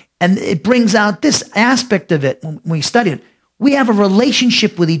of it. And it brings out this aspect of it when we study it. We have a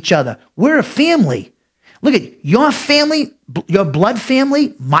relationship with each other. We're a family. Look at your family, your blood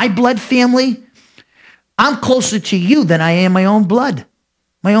family, my blood family. I'm closer to you than I am my own blood,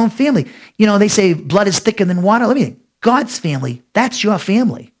 my own family. You know, they say blood is thicker than water. Let me think. God's family, that's your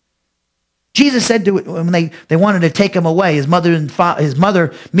family. Jesus said to when they wanted to take him away, his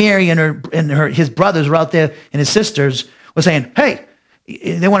mother Mary and his brothers were out there, and his sisters were saying, "Hey,"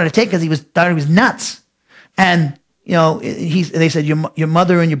 they wanted to take because thought he was nuts, and you know, they said, your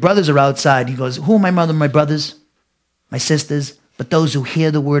mother and your brothers are outside. He goes, who are my mother and my brothers? My sisters, but those who hear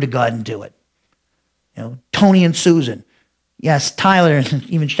the word of God and do it. You know, Tony and Susan. Yes, Tyler and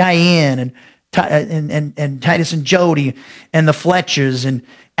even Cheyenne and Titus and Jody and the Fletchers and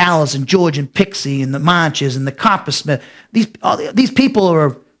Alice and George and Pixie and the Manches and the Coppersmith. These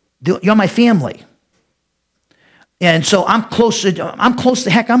people you're my family. And so I'm closer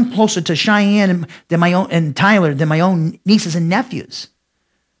to Cheyenne and Tyler than my own nieces and nephews.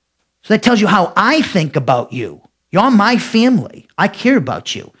 So that tells you how I think about you. You're my family. I care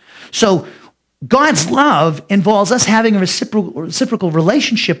about you. So God's love involves us having a reciprocal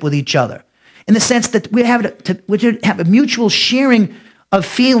relationship with each other in the sense that we have a mutual sharing of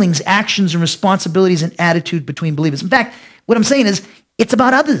feelings, actions, and responsibilities and attitude between believers. In fact, what I'm saying is it's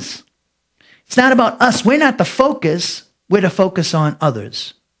about others. It's not about us. We're not the focus. We're to focus on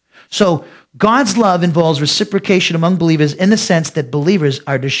others. So God's love involves reciprocation among believers in the sense that believers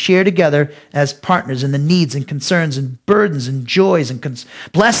are to share together as partners in the needs and concerns and burdens and joys and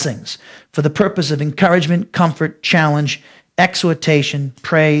blessings for the purpose of encouragement, comfort, challenge, exhortation,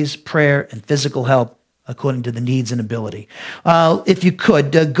 praise, prayer, and physical help according to the needs and ability. If you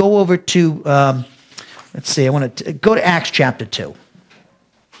could, go over to, let's see, I want to go to Acts chapter 2.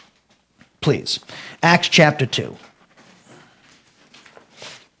 Please. Acts chapter 2.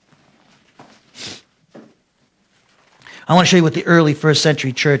 I want to show you what the early first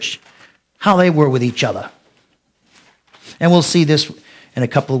century church, how they were with each other. And we'll see this in a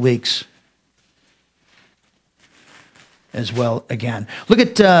couple of weeks as well again. Look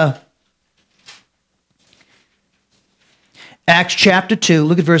at Acts chapter 2.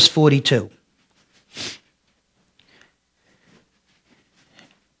 Look at verse 42.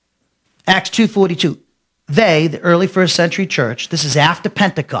 Acts 2:42. They, the early first century church, this is after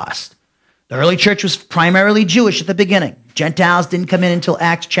Pentecost. The early church was primarily Jewish at the beginning. Gentiles didn't come in until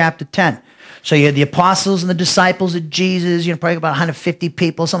Acts chapter 10. So you had the apostles and the disciples of Jesus, probably about 150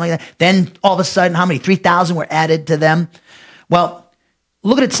 people, something like that. Then all of a sudden, how many? 3,000 were added to them. Well,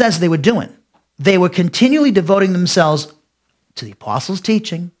 look what it says they were doing. They were continually devoting themselves to the apostles'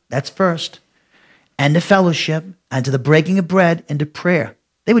 teaching, that's first, and to fellowship, and to the breaking of bread, and to prayer.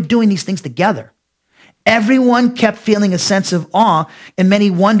 They were doing these things together. Everyone kept feeling a sense of awe, and many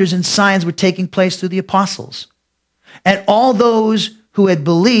wonders and signs were taking place through the apostles. And all those who had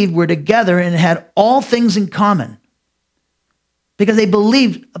believed were together and had all things in common. Because they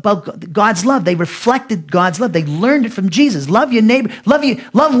believed about God's love. They reflected God's love. They learned it from Jesus. Love your neighbor.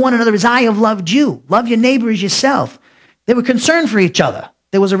 Love one another as I have loved you. Love your neighbor as yourself. They were concerned for each other.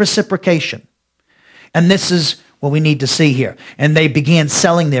 There was a reciprocation. And this is what we need to see here. And they began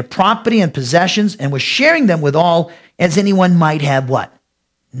selling their property and possessions and were sharing them with all as anyone might have what?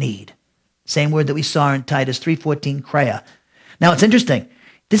 Need. Same word that we saw in Titus 3:14, krea. Now it's interesting.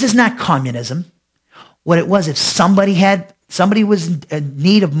 This is not communism. What it was, if somebody was in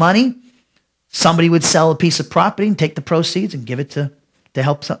need of money, somebody would sell a piece of property and take the proceeds and give it to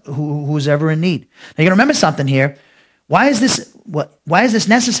help who's ever in need. Now you gotta remember something here. Why is this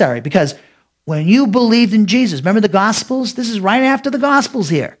necessary? Because when you believed in Jesus, remember the Gospels? This is right after the Gospels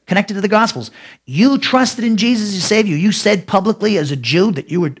here, connected to the Gospels. You trusted in Jesus to save you. You said publicly as a Jew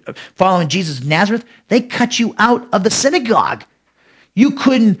that you were following Jesus of Nazareth. They cut you out of the synagogue. You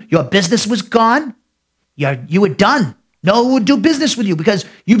couldn't, your business was gone. You were done. No one would do business with you because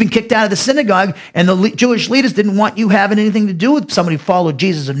you've been kicked out of the synagogue, and the Jewish leaders didn't want you having anything to do with somebody who followed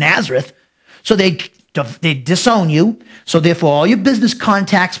Jesus of Nazareth. So they disown you, so therefore all your business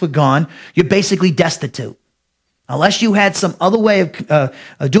contacts were gone. You're basically destitute. Unless you had some other way of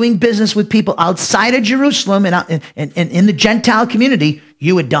doing business with people outside of Jerusalem and in the Gentile community,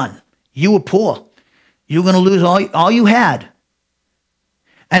 you were done. You were poor. You were going to lose all you had.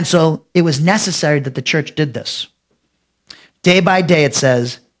 And so it was necessary that the church did this. Day by day, it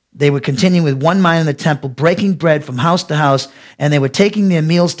says, they were continuing with one mind in the temple, breaking bread from house to house, and they were taking their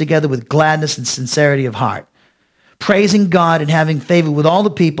meals together with gladness and sincerity of heart, praising God and having favor with all the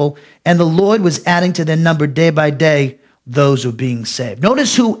people, and the Lord was adding to their number day by day those who were being saved.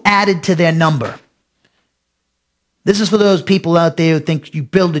 Notice who added to their number. This is for those people out there who think you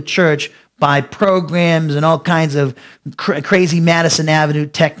build a church by programs and all kinds of crazy Madison Avenue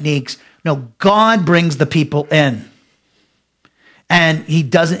techniques. No, God brings the people in. And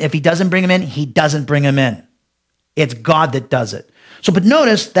if he doesn't bring them in, he doesn't bring them in. It's God that does it. So, but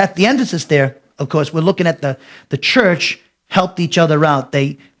notice that the emphasis there, of course, we're looking at the church helped each other out.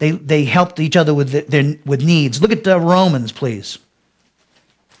 They helped each other with needs. Look at Romans, please.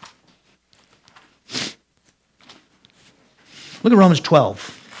 Look at Romans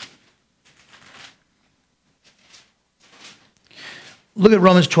 12. Look at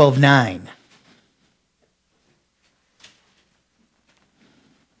Romans 12:9.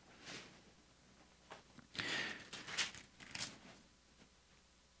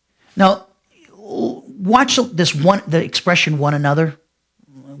 Now, watch the expression one another.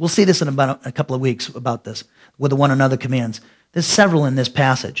 We'll see this in about a couple of weeks about this, with the one another commands. There's several in this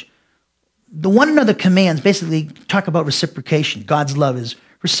passage. The one another commands basically talk about reciprocation. God's love is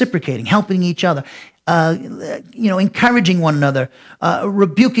reciprocating, helping each other, encouraging one another,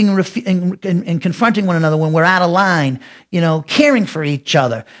 rebuking and confronting one another when we're out of line, caring for each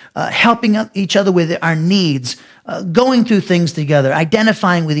other, helping each other with our needs, going through things together,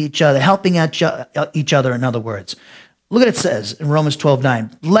 identifying with each other, helping each other, in other words. Look at what it says in Romans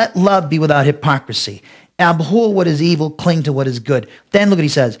 12:9. Let love be without hypocrisy. Abhor what is evil, cling to what is good. Then look what he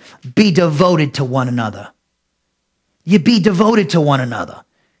says. Be devoted to one another. You be devoted to one another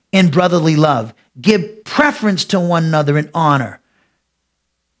in brotherly love. Give preference to one another in honor.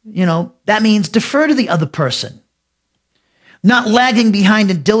 That means defer to the other person. Not lagging behind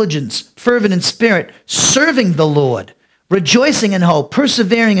in diligence, fervent in spirit, serving the Lord, rejoicing in hope,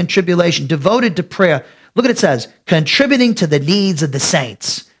 persevering in tribulation, devoted to prayer. Look what it says, contributing to the needs of the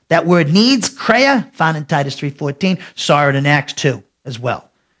saints. That word needs, kreia, found in Titus 3:14, saw it in Acts 2 as well.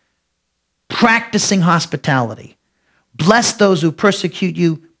 Practicing hospitality. Bless those who persecute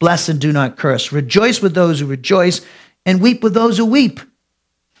you, bless and do not curse. Rejoice with those who rejoice, and weep with those who weep.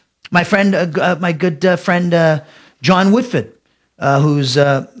 My friend, my good friend John Woodford, who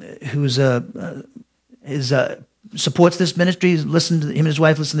supports this ministry, him and his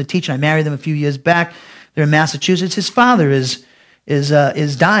wife listen to teach. I married them a few years back. They're in Massachusetts. His father is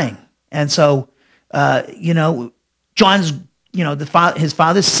dying, and so John's his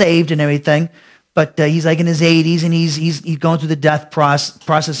father's saved and everything. But he's like in his 80s, and he's going through the death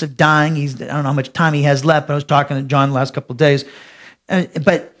process of dying. I don't know how much time he has left, but I was talking to John the last couple of days.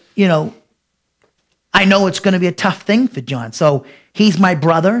 But I know it's going to be a tough thing for John. So he's my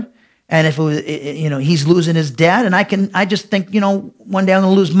brother, and if it was, he's losing his dad, and I just think, one day I'm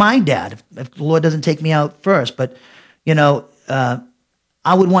going to lose my dad if the Lord doesn't take me out first. But I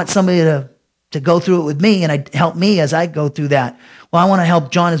would want somebody to go through it with me and help me as I go through that. Well, I want to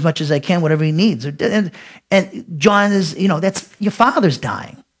help John as much as I can, whatever he needs. And John is, that's your father's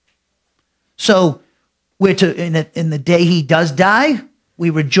dying. So in the day he does die, we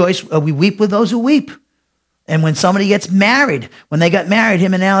rejoice, we weep with those who weep. And when somebody gets married, when they got married,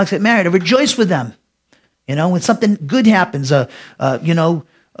 him and Alex got married, I rejoice with them. When something good happens,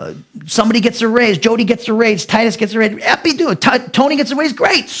 somebody gets a raise, Jody gets a raise, Titus gets a raise, happy do it. Tony gets a raise,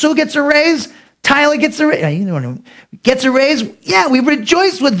 great. Sue gets a raise, Tyler gets a raise, gets a raise. Yeah, we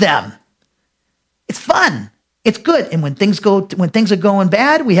rejoice with them. It's fun. It's good. And when things are going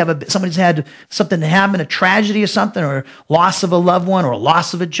bad, somebody's had something happen, a tragedy or something, or loss of a loved one, or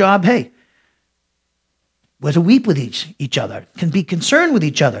loss of a job. Hey, we're to weep with each other, can be concerned with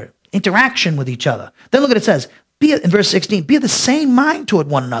each other, interaction with each other. Then look what it says. In verse 16, be of the same mind toward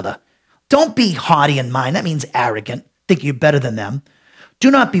one another. Don't be haughty in mind. That means arrogant. Think you're better than them. Do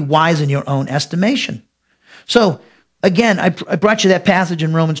not be wise in your own estimation. So, again, I brought you that passage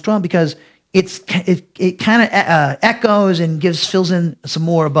in Romans 12 because it kind of echoes and fills in some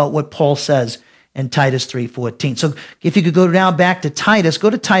more about what Paul says in Titus 3:14. So if you could go now back to Titus, go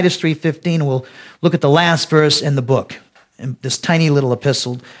to Titus 3:15, and we'll look at the last verse in the book, in this tiny little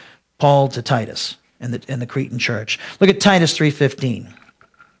epistle, Paul to Titus in the Cretan church. Look at Titus 3:15.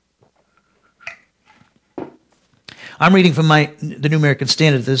 I'm reading from the New American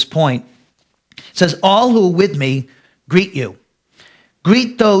Standard at this point. It says, all who are with me greet you.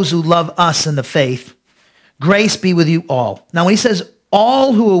 Greet those who love us in the faith. Grace be with you all. Now, when he says,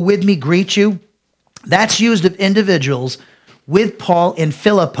 all who are with me greet you, that's used of individuals with Paul in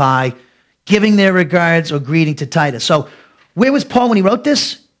Philippi, giving their regards or greeting to Titus. So where was Paul when he wrote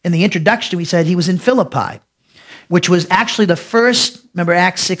this? In the introduction, we said he was in Philippi, which was actually the first, remember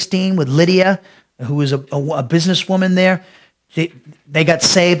Acts 16 with Lydia, who was a businesswoman there. They got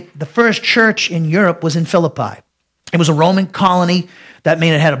saved. The first church in Europe was in Philippi. It was a Roman colony. That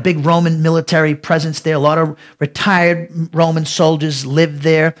meant it had a big Roman military presence there. A lot of retired Roman soldiers lived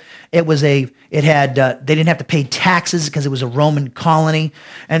there. They didn't have to pay taxes because it was a Roman colony.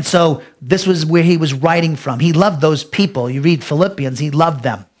 And so this was where he was writing from. He loved those people. You read Philippians, he loved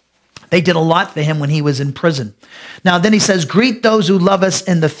them. They did a lot for him when he was in prison. Now, then he says, greet those who love us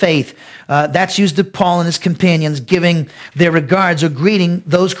in the faith. That's used to Paul and his companions, giving their regards or greeting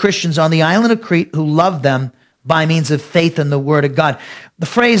those Christians on the island of Crete who love them by means of faith in the word of God. The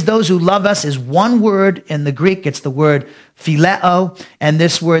phrase, those who love us, is one word in the Greek. It's the word phileo, and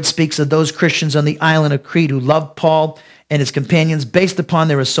this word speaks of those Christians on the island of Crete who loved Paul and his companions based upon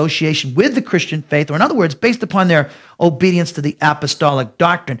their association with the Christian faith, or in other words, based upon their obedience to the apostolic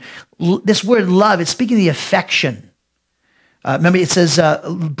doctrine. This word love is speaking of the affection. Remember, it says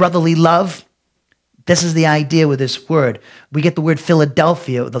brotherly love. This is the idea with this word. We get the word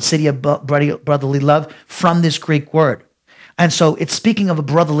Philadelphia, the city of brotherly love, from this Greek word. And so it's speaking of a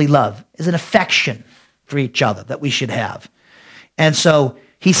brotherly love. It's an affection for each other that we should have. And so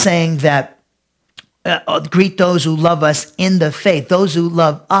he's saying that greet those who love us in the faith. Those who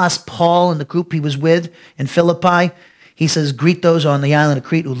love us, Paul and the group he was with in Philippi, he says, greet those on the island of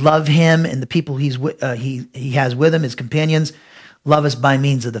Crete who love him and the people he has with him, his companions. Love us by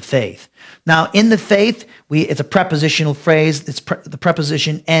means of the faith. Now, in the faith, it's a prepositional phrase. The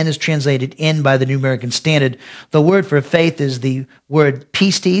preposition "and" is translated "in" by the New American Standard. The word for faith is the word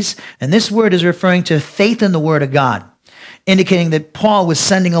pistis, and this word is referring to faith in the Word of God, indicating that Paul was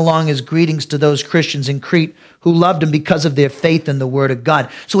sending along his greetings to those Christians in Crete who loved him because of their faith in the Word of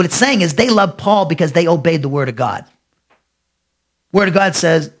God. So what it's saying is they loved Paul because they obeyed the Word of God. Word of God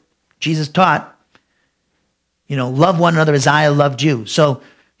says, Jesus taught, love one another as I loved you. So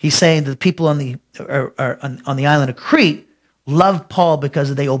he's saying that the people on the island of Crete loved Paul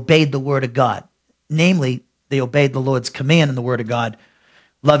because they obeyed the word of God. Namely, they obeyed the Lord's command in the word of God.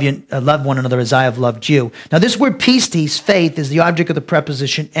 Love one another as I have loved you. Now, this word pistis, faith, is the object of the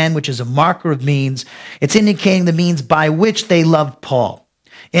preposition "and," which is a marker of means. It's indicating the means by which they loved Paul,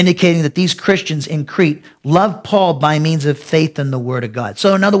 indicating that these Christians in Crete loved Paul by means of faith in the Word of God.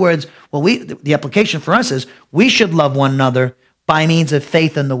 So in other words, the application for us is we should love one another by means of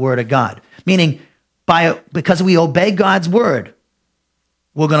faith in the Word of God. Meaning, because we obey God's Word,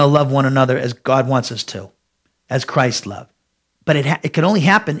 we're going to love one another as God wants us to, as Christ loved. But it can only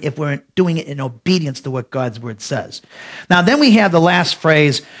happen if we're doing it in obedience to what God's word says. Now, then we have the last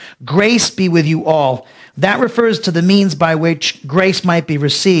phrase, grace be with you all. That refers to the means by which grace might be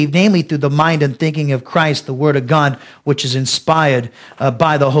received, namely through the mind and thinking of Christ, the word of God, which is inspired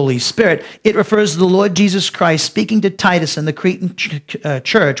by the Holy Spirit. It refers to the Lord Jesus Christ speaking to Titus and the Cretan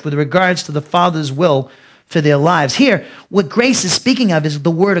church with regards to the Father's will for their lives. Here, what grace is speaking of is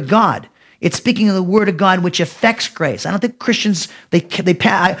the word of God. It's speaking of the word of God, which affects grace. I don't think Christians,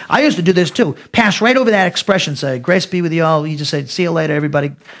 I used to do this too, pass right over that expression, say, grace be with you all. You just say, see you later,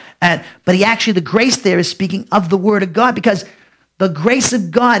 everybody. But the grace there is speaking of the word of God, because the grace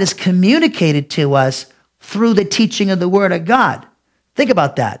of God is communicated to us through the teaching of the word of God. Think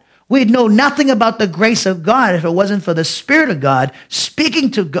about that. We'd know nothing about the grace of God if it wasn't for the Spirit of God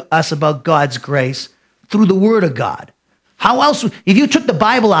speaking to us about God's grace through the word of God. How else, if you took the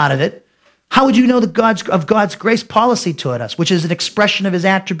Bible out of it, how would you know God's grace policy toward us, which is an expression of his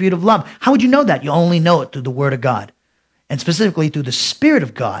attribute of love? How would you know that? You only know it through the word of God, and specifically through the Spirit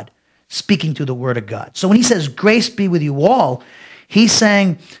of God speaking through the word of God. So when he says, grace be with you all, he's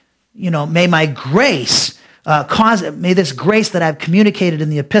saying, may my grace may this grace that I've communicated in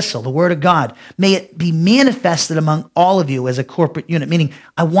the epistle, the word of God, may it be manifested among all of you as a corporate unit. Meaning,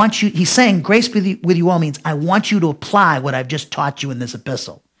 he's saying grace be with you all means I want you to apply what I've just taught you in this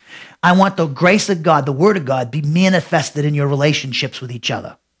epistle. I want the grace of God, the word of God, be manifested in your relationships with each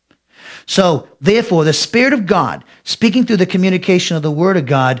other. So, therefore, the Spirit of God, speaking through the communication of the word of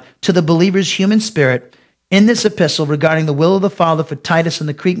God to the believer's human spirit in this epistle regarding the will of the Father for Titus and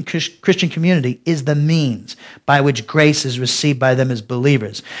the Cretan Christian community, is the means by which grace is received by them as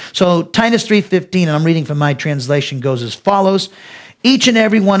believers. So, Titus 3:15, and I'm reading from my translation, goes as follows. Each and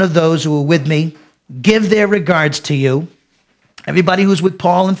every one of those who are with me give their regards to you. Everybody who's with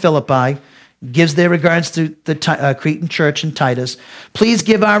Paul in Philippi gives their regards to the Cretan church in Titus. Please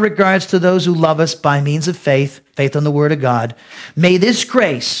give our regards to those who love us by means of faith in the word of God. May this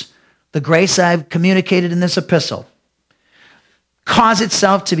grace, the grace I've communicated in this epistle, cause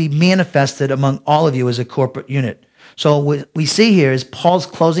itself to be manifested among all of you as a corporate unit. So what we see here is Paul's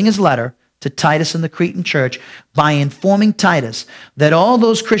closing his letter to Titus and the Cretan church by informing Titus that all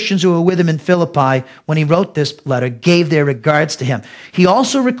those Christians who were with him in Philippi when he wrote this letter gave their regards to him. He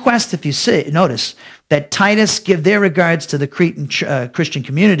also requests, if you notice, that Titus give their regards to the Cretan Christian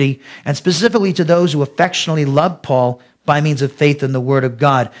community, and specifically to those who affectionately loved Paul by means of faith in the Word of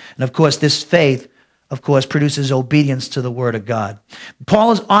God. And of course, this faith, of course, produces obedience to the Word of God.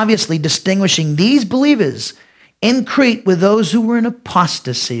 Paul is obviously distinguishing these believers in Crete with those who were in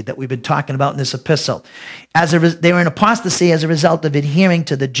apostasy that we've been talking about in this epistle. They were in apostasy as a result of adhering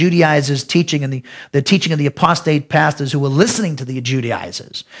to the Judaizers' teaching and the teaching of the apostate pastors who were listening to the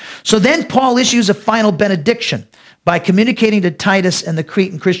Judaizers. So then Paul issues a final benediction by communicating to Titus and the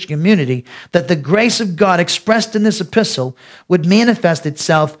Cretan Christian community that the grace of God expressed in this epistle would manifest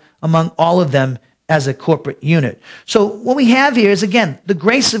itself among all of them as a corporate unit. So what we have here is, again, the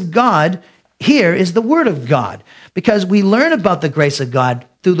grace of God here is the Word of God, because we learn about the grace of God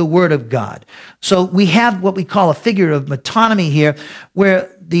through the Word of God. So we have what we call a figure of metonymy here,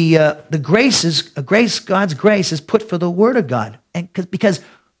 where the grace is God's grace is put for the Word of God, and because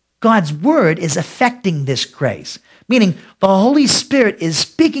God's Word is affecting this grace, meaning the Holy Spirit is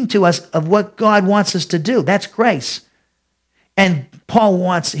speaking to us of what God wants us to do. That's grace. And Paul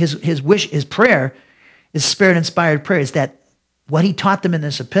wants his wish, his prayer, his Spirit-inspired prayer, is that what he taught them in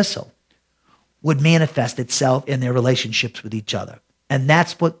this epistle would manifest itself in their relationships with each other. And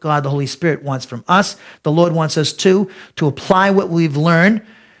that's what God, the Holy Spirit, wants from us. The Lord wants us to apply what we've learned.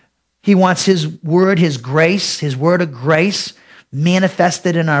 He wants his word, his grace, his word of grace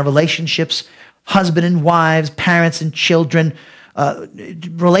manifested in our relationships, husband and wives, parents and children,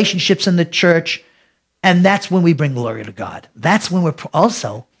 relationships in the church. And that's when we bring glory to God. That's when we're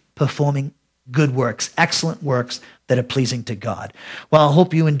also performing good works, excellent works that are pleasing to God. Well, I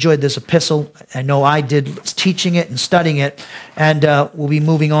hope you enjoyed this epistle. I know I did, teaching it and studying it, and we'll be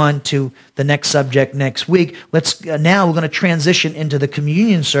moving on to the next subject next week. Now we're going to transition into the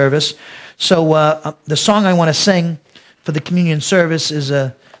communion service. So the song I want to sing for the communion service is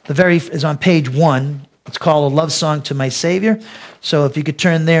on page 1. It's called "A Love Song to My Savior." So if you could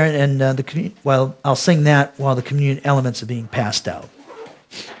turn there, and I'll sing that while the communion elements are being passed out.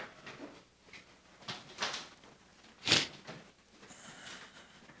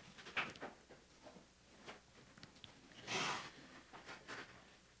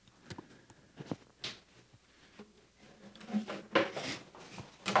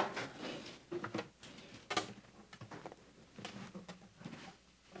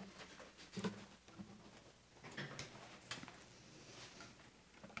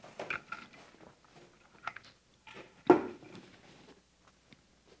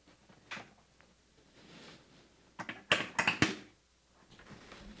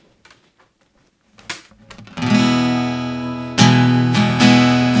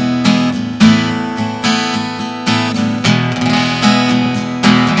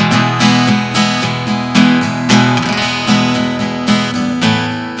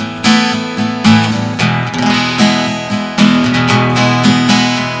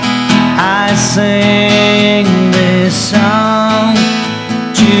 Sing this song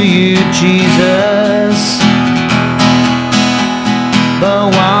to you, Jesus, the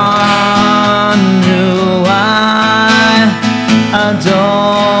one who I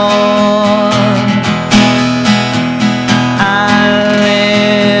adore. I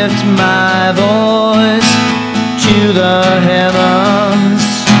lift my voice to the heavens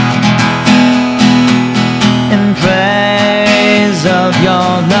in praise of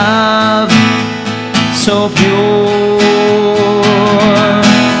your love so pure.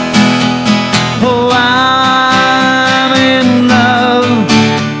 Oh, I'm in love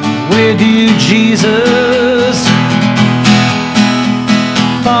with you, Jesus,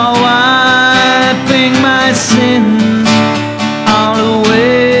 for wiping my sins all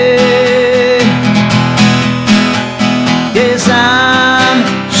away. Yes, I'm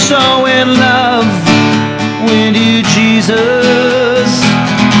so in love with you, Jesus.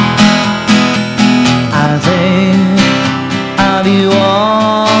 Of you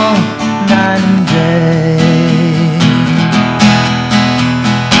all night and day.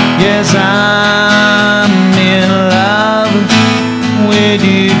 Yes, I'm in love with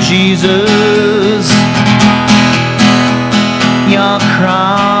you, Jesus. Your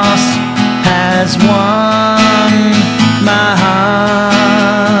cross has won my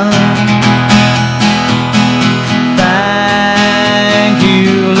heart. Thank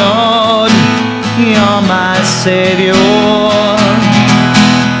you, Lord, you're my Savior.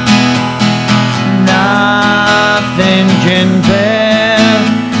 Nothing can bear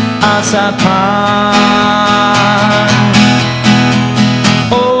us apart.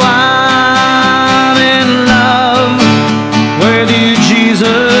 Oh, I'm in love with you,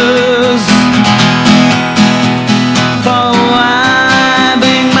 Jesus, for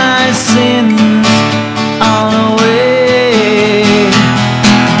wiping my sins all away.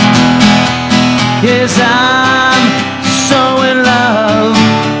 Yes, I'm so in love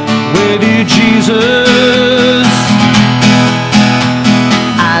with you, Jesus.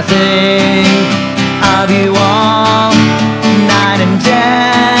 I think of you all night and day.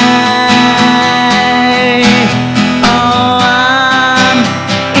 Oh, I'm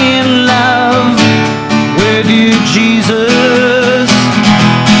in love with you, Jesus,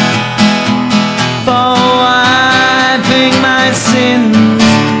 for wiping my sins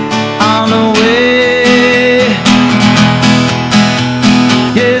all away.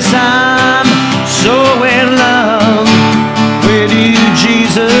 Yes, I'm so in love with you,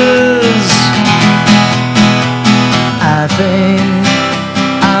 Jesus. I think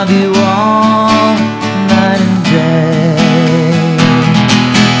of you all night and day.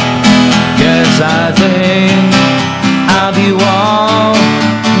 Yes, I think of you all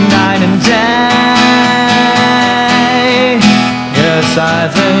night and day. Yes, I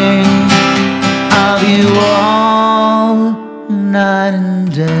think of you all night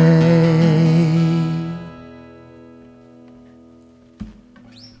and day.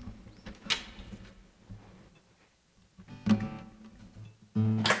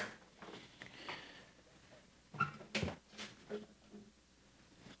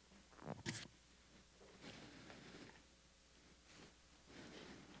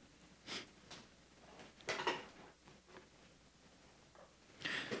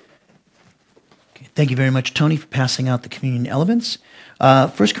 Thank you very much, Tony, for passing out the communion elements.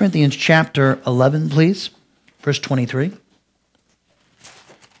 1 Corinthians chapter 11, please, verse 23.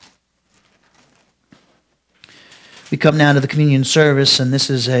 We come now to the communion service, and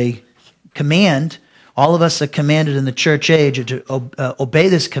this is a command. All of us are commanded in the church age to obey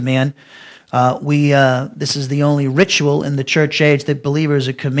this command. This is the only ritual in the church age that believers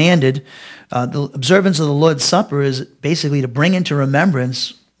are commanded. The observance of the Lord's Supper is basically to bring into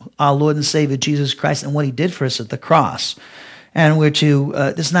remembrance our Lord and Savior Jesus Christ and what he did for us at the cross. And we're to,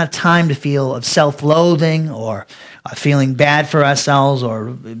 this is not a time to feel of self-loathing or feeling bad for ourselves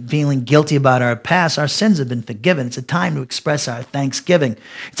or feeling guilty about our past. Our sins have been forgiven. It's a time to express our thanksgiving.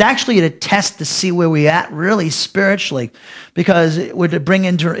 It's actually a test to see where we're at really spiritually, because we're to bring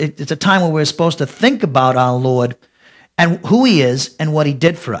into, it's a time where we're supposed to think about our Lord and who he is and what he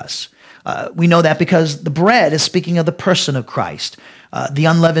did for us. We know that because the bread is speaking of the person of Christ. The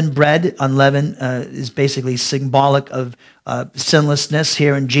unleavened bread, unleavened, is basically symbolic of sinlessness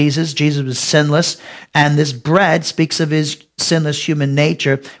here in Jesus. Jesus was sinless, and this bread speaks of his sinless human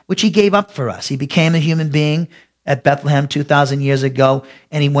nature, which he gave up for us. He became a human being at Bethlehem 2,000 years ago,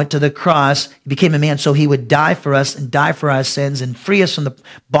 and he went to the cross. He became a man so he would die for us and die for our sins and free us from the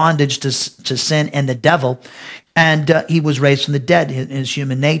bondage to sin and the devil. And he was raised from the dead in his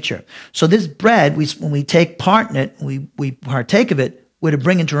human nature. So this bread, when we take part in it, we partake of it, we're to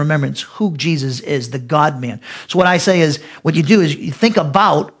bring into remembrance who Jesus is, the God-man. So what I say is, what you do is you think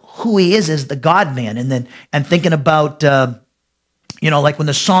about who he is as the God-man, and thinking about, like when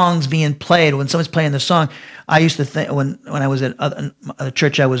the song's being played, when someone's playing the song, I used to think, when I was at a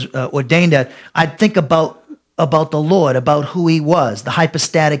church I was ordained at, I'd think about the Lord, about who he was, the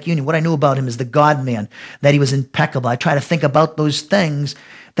hypostatic union. What I knew about him is the God-man, that he was impeccable. I try to think about those things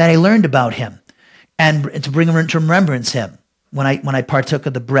that I learned about him and to bring them into remembrance him when I partook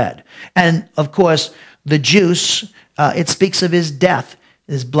of the bread. And, of course, the juice, it speaks of his death,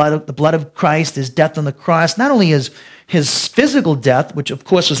 his blood, the blood of Christ, his death on the cross, not only his physical death, which, of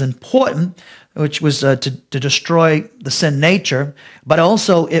course, was important, which was to destroy the sin nature, but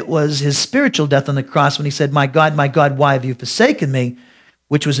also it was his spiritual death on the cross when he said, my God, why have you forsaken me?"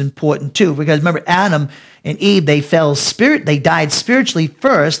 which was important too. Because remember, Adam and Eve, they died spiritually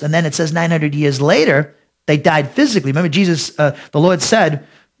first, and then it says 900 years later, they died physically. Remember, Jesus, the Lord said,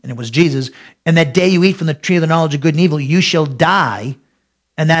 and it was Jesus, "And that day you eat from the tree of the knowledge of good and evil, you shall die."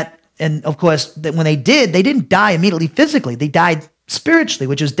 And of course, that when they didn't die immediately physically. They died spiritually,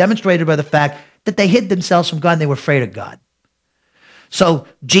 which is demonstrated by the fact that they hid themselves from God and they were afraid of God. So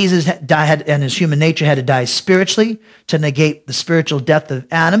Jesus died, and his human nature had to die spiritually to negate the spiritual death of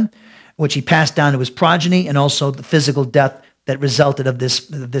Adam, which he passed down to his progeny, and also the physical death that resulted of this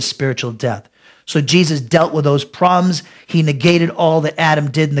spiritual death. So Jesus dealt with those problems. He negated all that Adam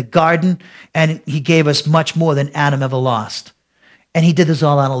did in the garden, and he gave us much more than Adam ever lost. And he did this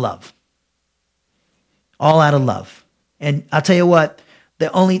all out of love. All out of love. And I'll tell you what,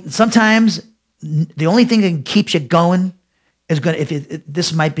 Sometimes the only thing that keeps you going is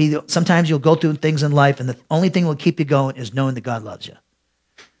sometimes you'll go through things in life, and the only thing that will keep you going is knowing that God loves you.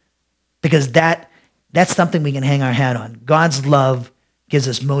 Because that's something we can hang our hat on. God's love gives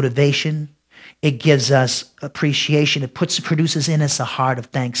us motivation. It gives us appreciation. It produces in us a heart of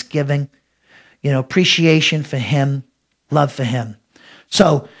thanksgiving. Appreciation for him, love for him.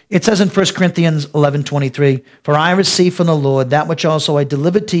 So it says in 1 Corinthians 11:23, "For I received from the Lord that which also I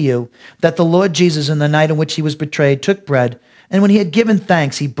delivered to you, that the Lord Jesus, in the night in which he was betrayed, took bread, and when he had given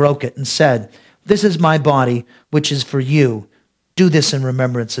thanks, he broke it and said, 'This is my body, which is for you. Do this in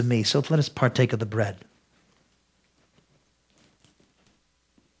remembrance of me.'" So let us partake of the bread.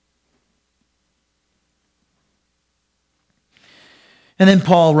 And then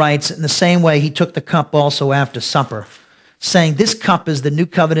Paul writes, "In the same way, he took the cup also after supper, saying, 'This cup is the new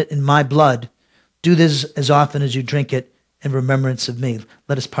covenant in my blood. Do this as often as you drink it in remembrance of me.'"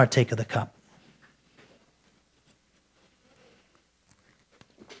 Let us partake of the cup.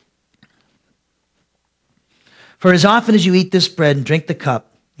 "For as often as you eat this bread and drink the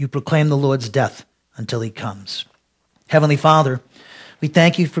cup, you proclaim the Lord's death until he comes." Heavenly Father, we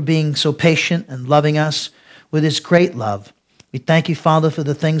thank you for being so patient and loving us with this great love. We thank you, Father, for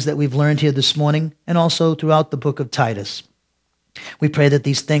the things that we've learned here this morning and also throughout the book of Titus. We pray that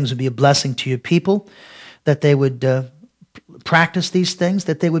these things would be a blessing to your people, that they would practice these things,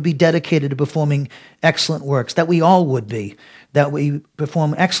 that they would be dedicated to performing excellent works, that we all would be, that we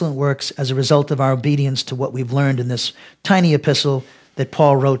perform excellent works as a result of our obedience to what we've learned in this tiny epistle that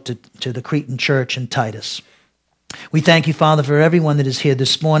Paul wrote to the Cretan church in Titus. We thank you, Father, for everyone that is here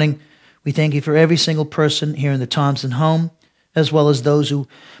this morning. We thank you for every single person here in the Thompson home, as well as those who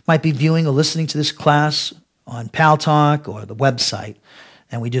might be viewing or listening to this class on Pal Talk or the website.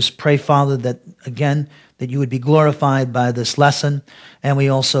 And we just pray, Father, that, again, that you would be glorified by this lesson. And we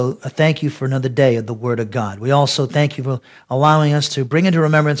also thank you for another day of the Word of God. We also thank you for allowing us to bring into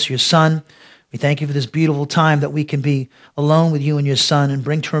remembrance your Son. We thank you for this beautiful time that we can be alone with you and your Son and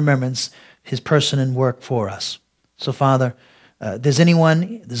bring to remembrance his person and work for us. So, Father, if there's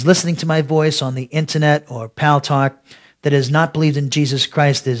anyone that's listening to my voice on the internet or Pal Talk that has not believed in Jesus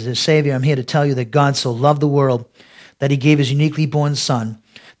Christ as their Savior, I'm here to tell you that God so loved the world that he gave his uniquely born Son,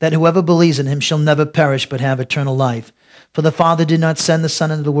 that whoever believes in him shall never perish but have eternal life. For the Father did not send the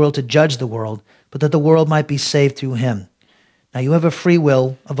Son into the world to judge the world, but that the world might be saved through him. Now you have a free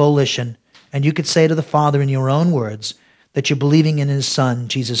will, a volition, and you could say to the Father in your own words that you're believing in his Son,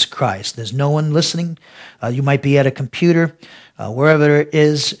 Jesus Christ. There's no one listening. You might be at a computer. Wherever it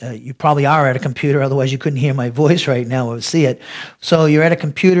is, you probably are at a computer, otherwise you couldn't hear my voice right now or see it. So you're at a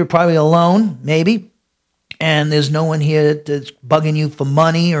computer, probably alone, maybe, and there's no one here that's bugging you for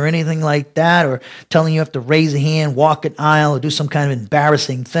money or anything like that, or telling you have to raise a hand, walk an aisle, or do some kind of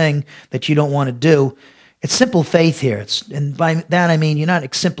embarrassing thing that you don't want to do. It's simple faith here. And by that I mean you're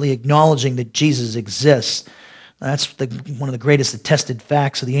not simply acknowledging that Jesus exists. That's one of the greatest attested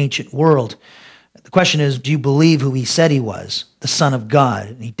facts of the ancient world. The question is, do you believe who he said he was, the Son of God?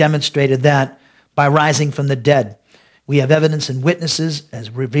 And he demonstrated that by rising from the dead. We have evidence and witnesses, as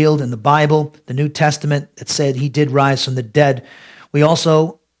revealed in the Bible, the New Testament, that said he did rise from the dead. We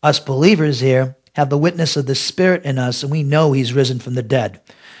also, us believers here, have the witness of the Spirit in us, and we know he's risen from the dead.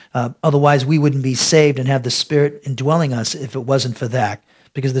 Otherwise, we wouldn't be saved and have the Spirit indwelling us if it wasn't for that,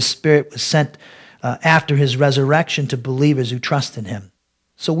 because the Spirit was sent after his resurrection to believers who trust in him.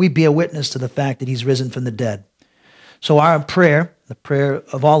 So we bear witness to the fact that he's risen from the dead. So our prayer, the prayer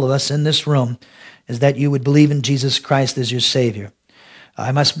of all of us in this room, is that you would believe in Jesus Christ as your Savior.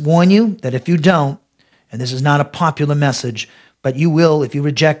 I must warn you that if you don't, and this is not a popular message, but you will, if you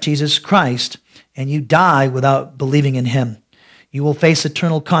reject Jesus Christ and you die without believing in him, you will face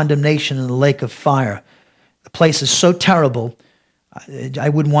eternal condemnation in the lake of fire. The place is so terrible, I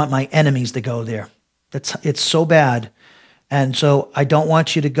wouldn't want my enemies to go there. It's so bad. And so I don't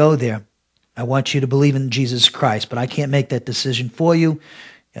want you to go there. I want you to believe in Jesus Christ, but I can't make that decision for you.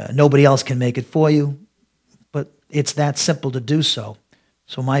 Nobody else can make it for you, but it's that simple to do so.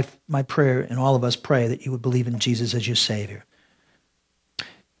 So my prayer, and all of us pray, that you would believe in Jesus as your Savior.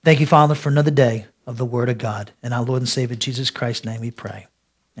 Thank you, Father, for another day of the Word of God. In our Lord and Savior Jesus Christ's name we pray.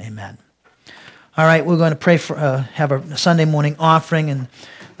 Amen. All right, we're going to pray for have a Sunday morning offering, and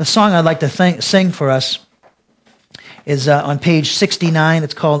the song I'd like to sing for us is on page 69.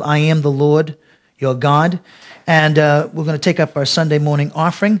 It's called "I Am the Lord, Your God." And we're going to take up our Sunday morning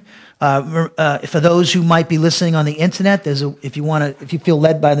offering. For those who might be listening on the internet, if you feel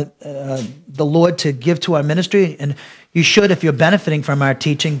led by the Lord to give to our ministry, and you should if you're benefiting from our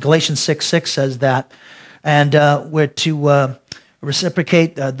teaching. Galatians 6:6 says that. And we're to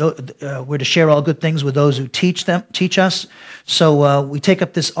reciprocate. We're to share all good things with those who teach us. So we take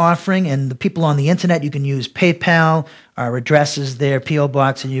up this offering, and the people on the internet, you can use PayPal. Our address is there, P.O.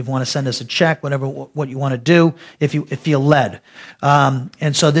 Box, and you want to send us a check, what you want to do, if you're led.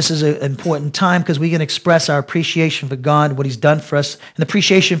 And so this is an important time because we can express our appreciation for God, what He's done for us, and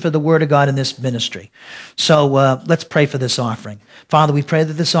appreciation for the Word of God in this ministry. So let's pray for this offering. Father, we pray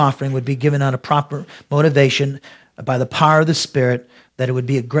that this offering would be given out of proper motivation by the power of the Spirit, that it would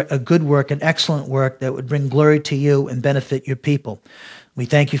be a good work, an excellent work that would bring glory to you and benefit your people. We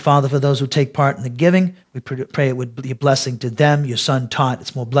thank you, Father, for those who take part in the giving. We pray it would be a blessing to them. Your Son taught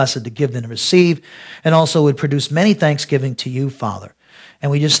it's more blessed to give than to receive, and also would produce many thanksgiving to you, Father. And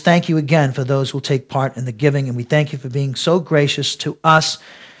we just thank you again for those who will take part in the giving, and we thank you for being so gracious to us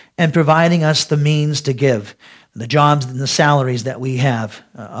and providing us the means to give, the jobs and the salaries that we have.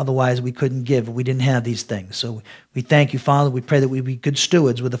 Otherwise, we couldn't give if we didn't have these things. So we thank you, Father. We pray that we be good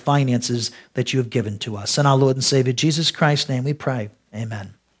stewards with the finances that you have given to us. In our Lord and Savior, Jesus Christ's name, we pray.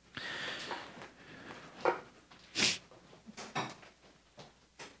 Amen.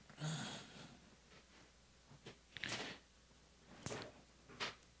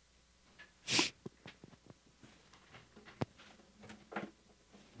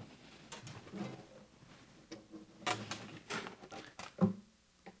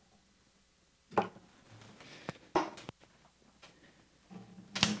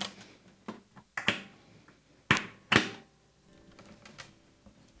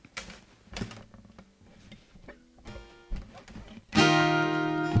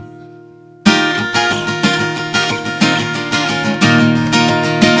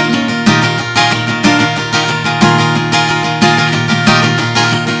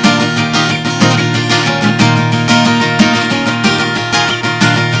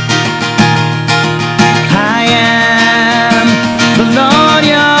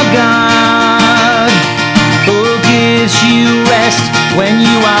 When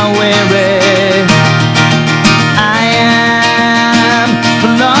you are weary, I am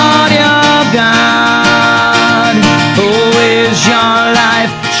the Lord your God, who is your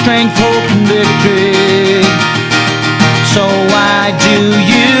life, strength, hope, and victory. So why do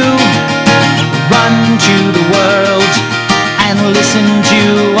you run to the world and listen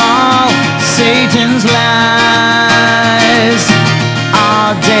to all Satan's lies?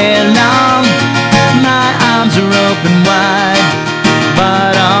 All day long, my arms are open wide,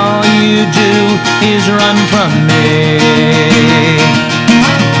 but all you do is run from me.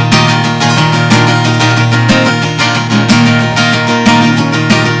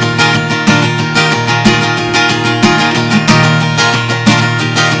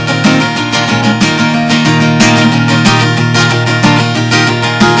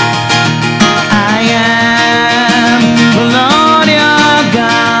 I am the Lord your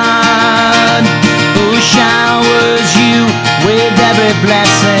God, who showers you with every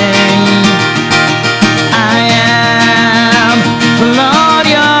blessing. I am the Lord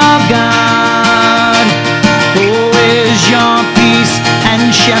your God, who is your peace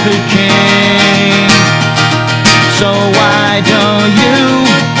and shepherd king. So why don't you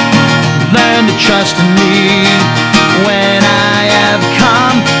learn to trust in me when I have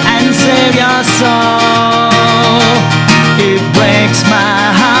come and saved your soul? It breaks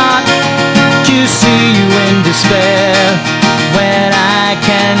my heart to see you in despair when I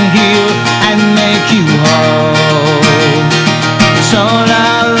can heal and make you whole. So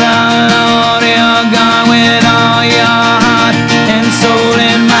love the Lord your God with all your heart and soul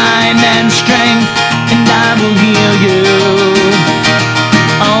and mind and strength, and I will heal you.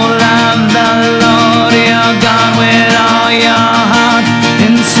 Oh, love the Lord your God with all your heart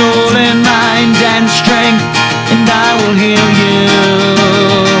and soul and mind and strength, and I will heal you.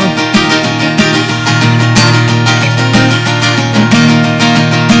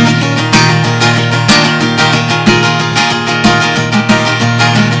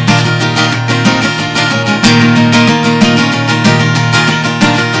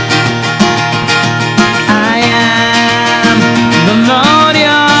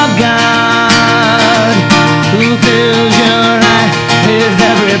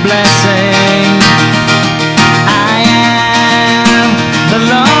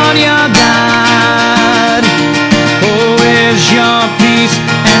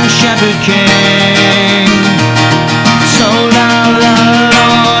 Shepherd King.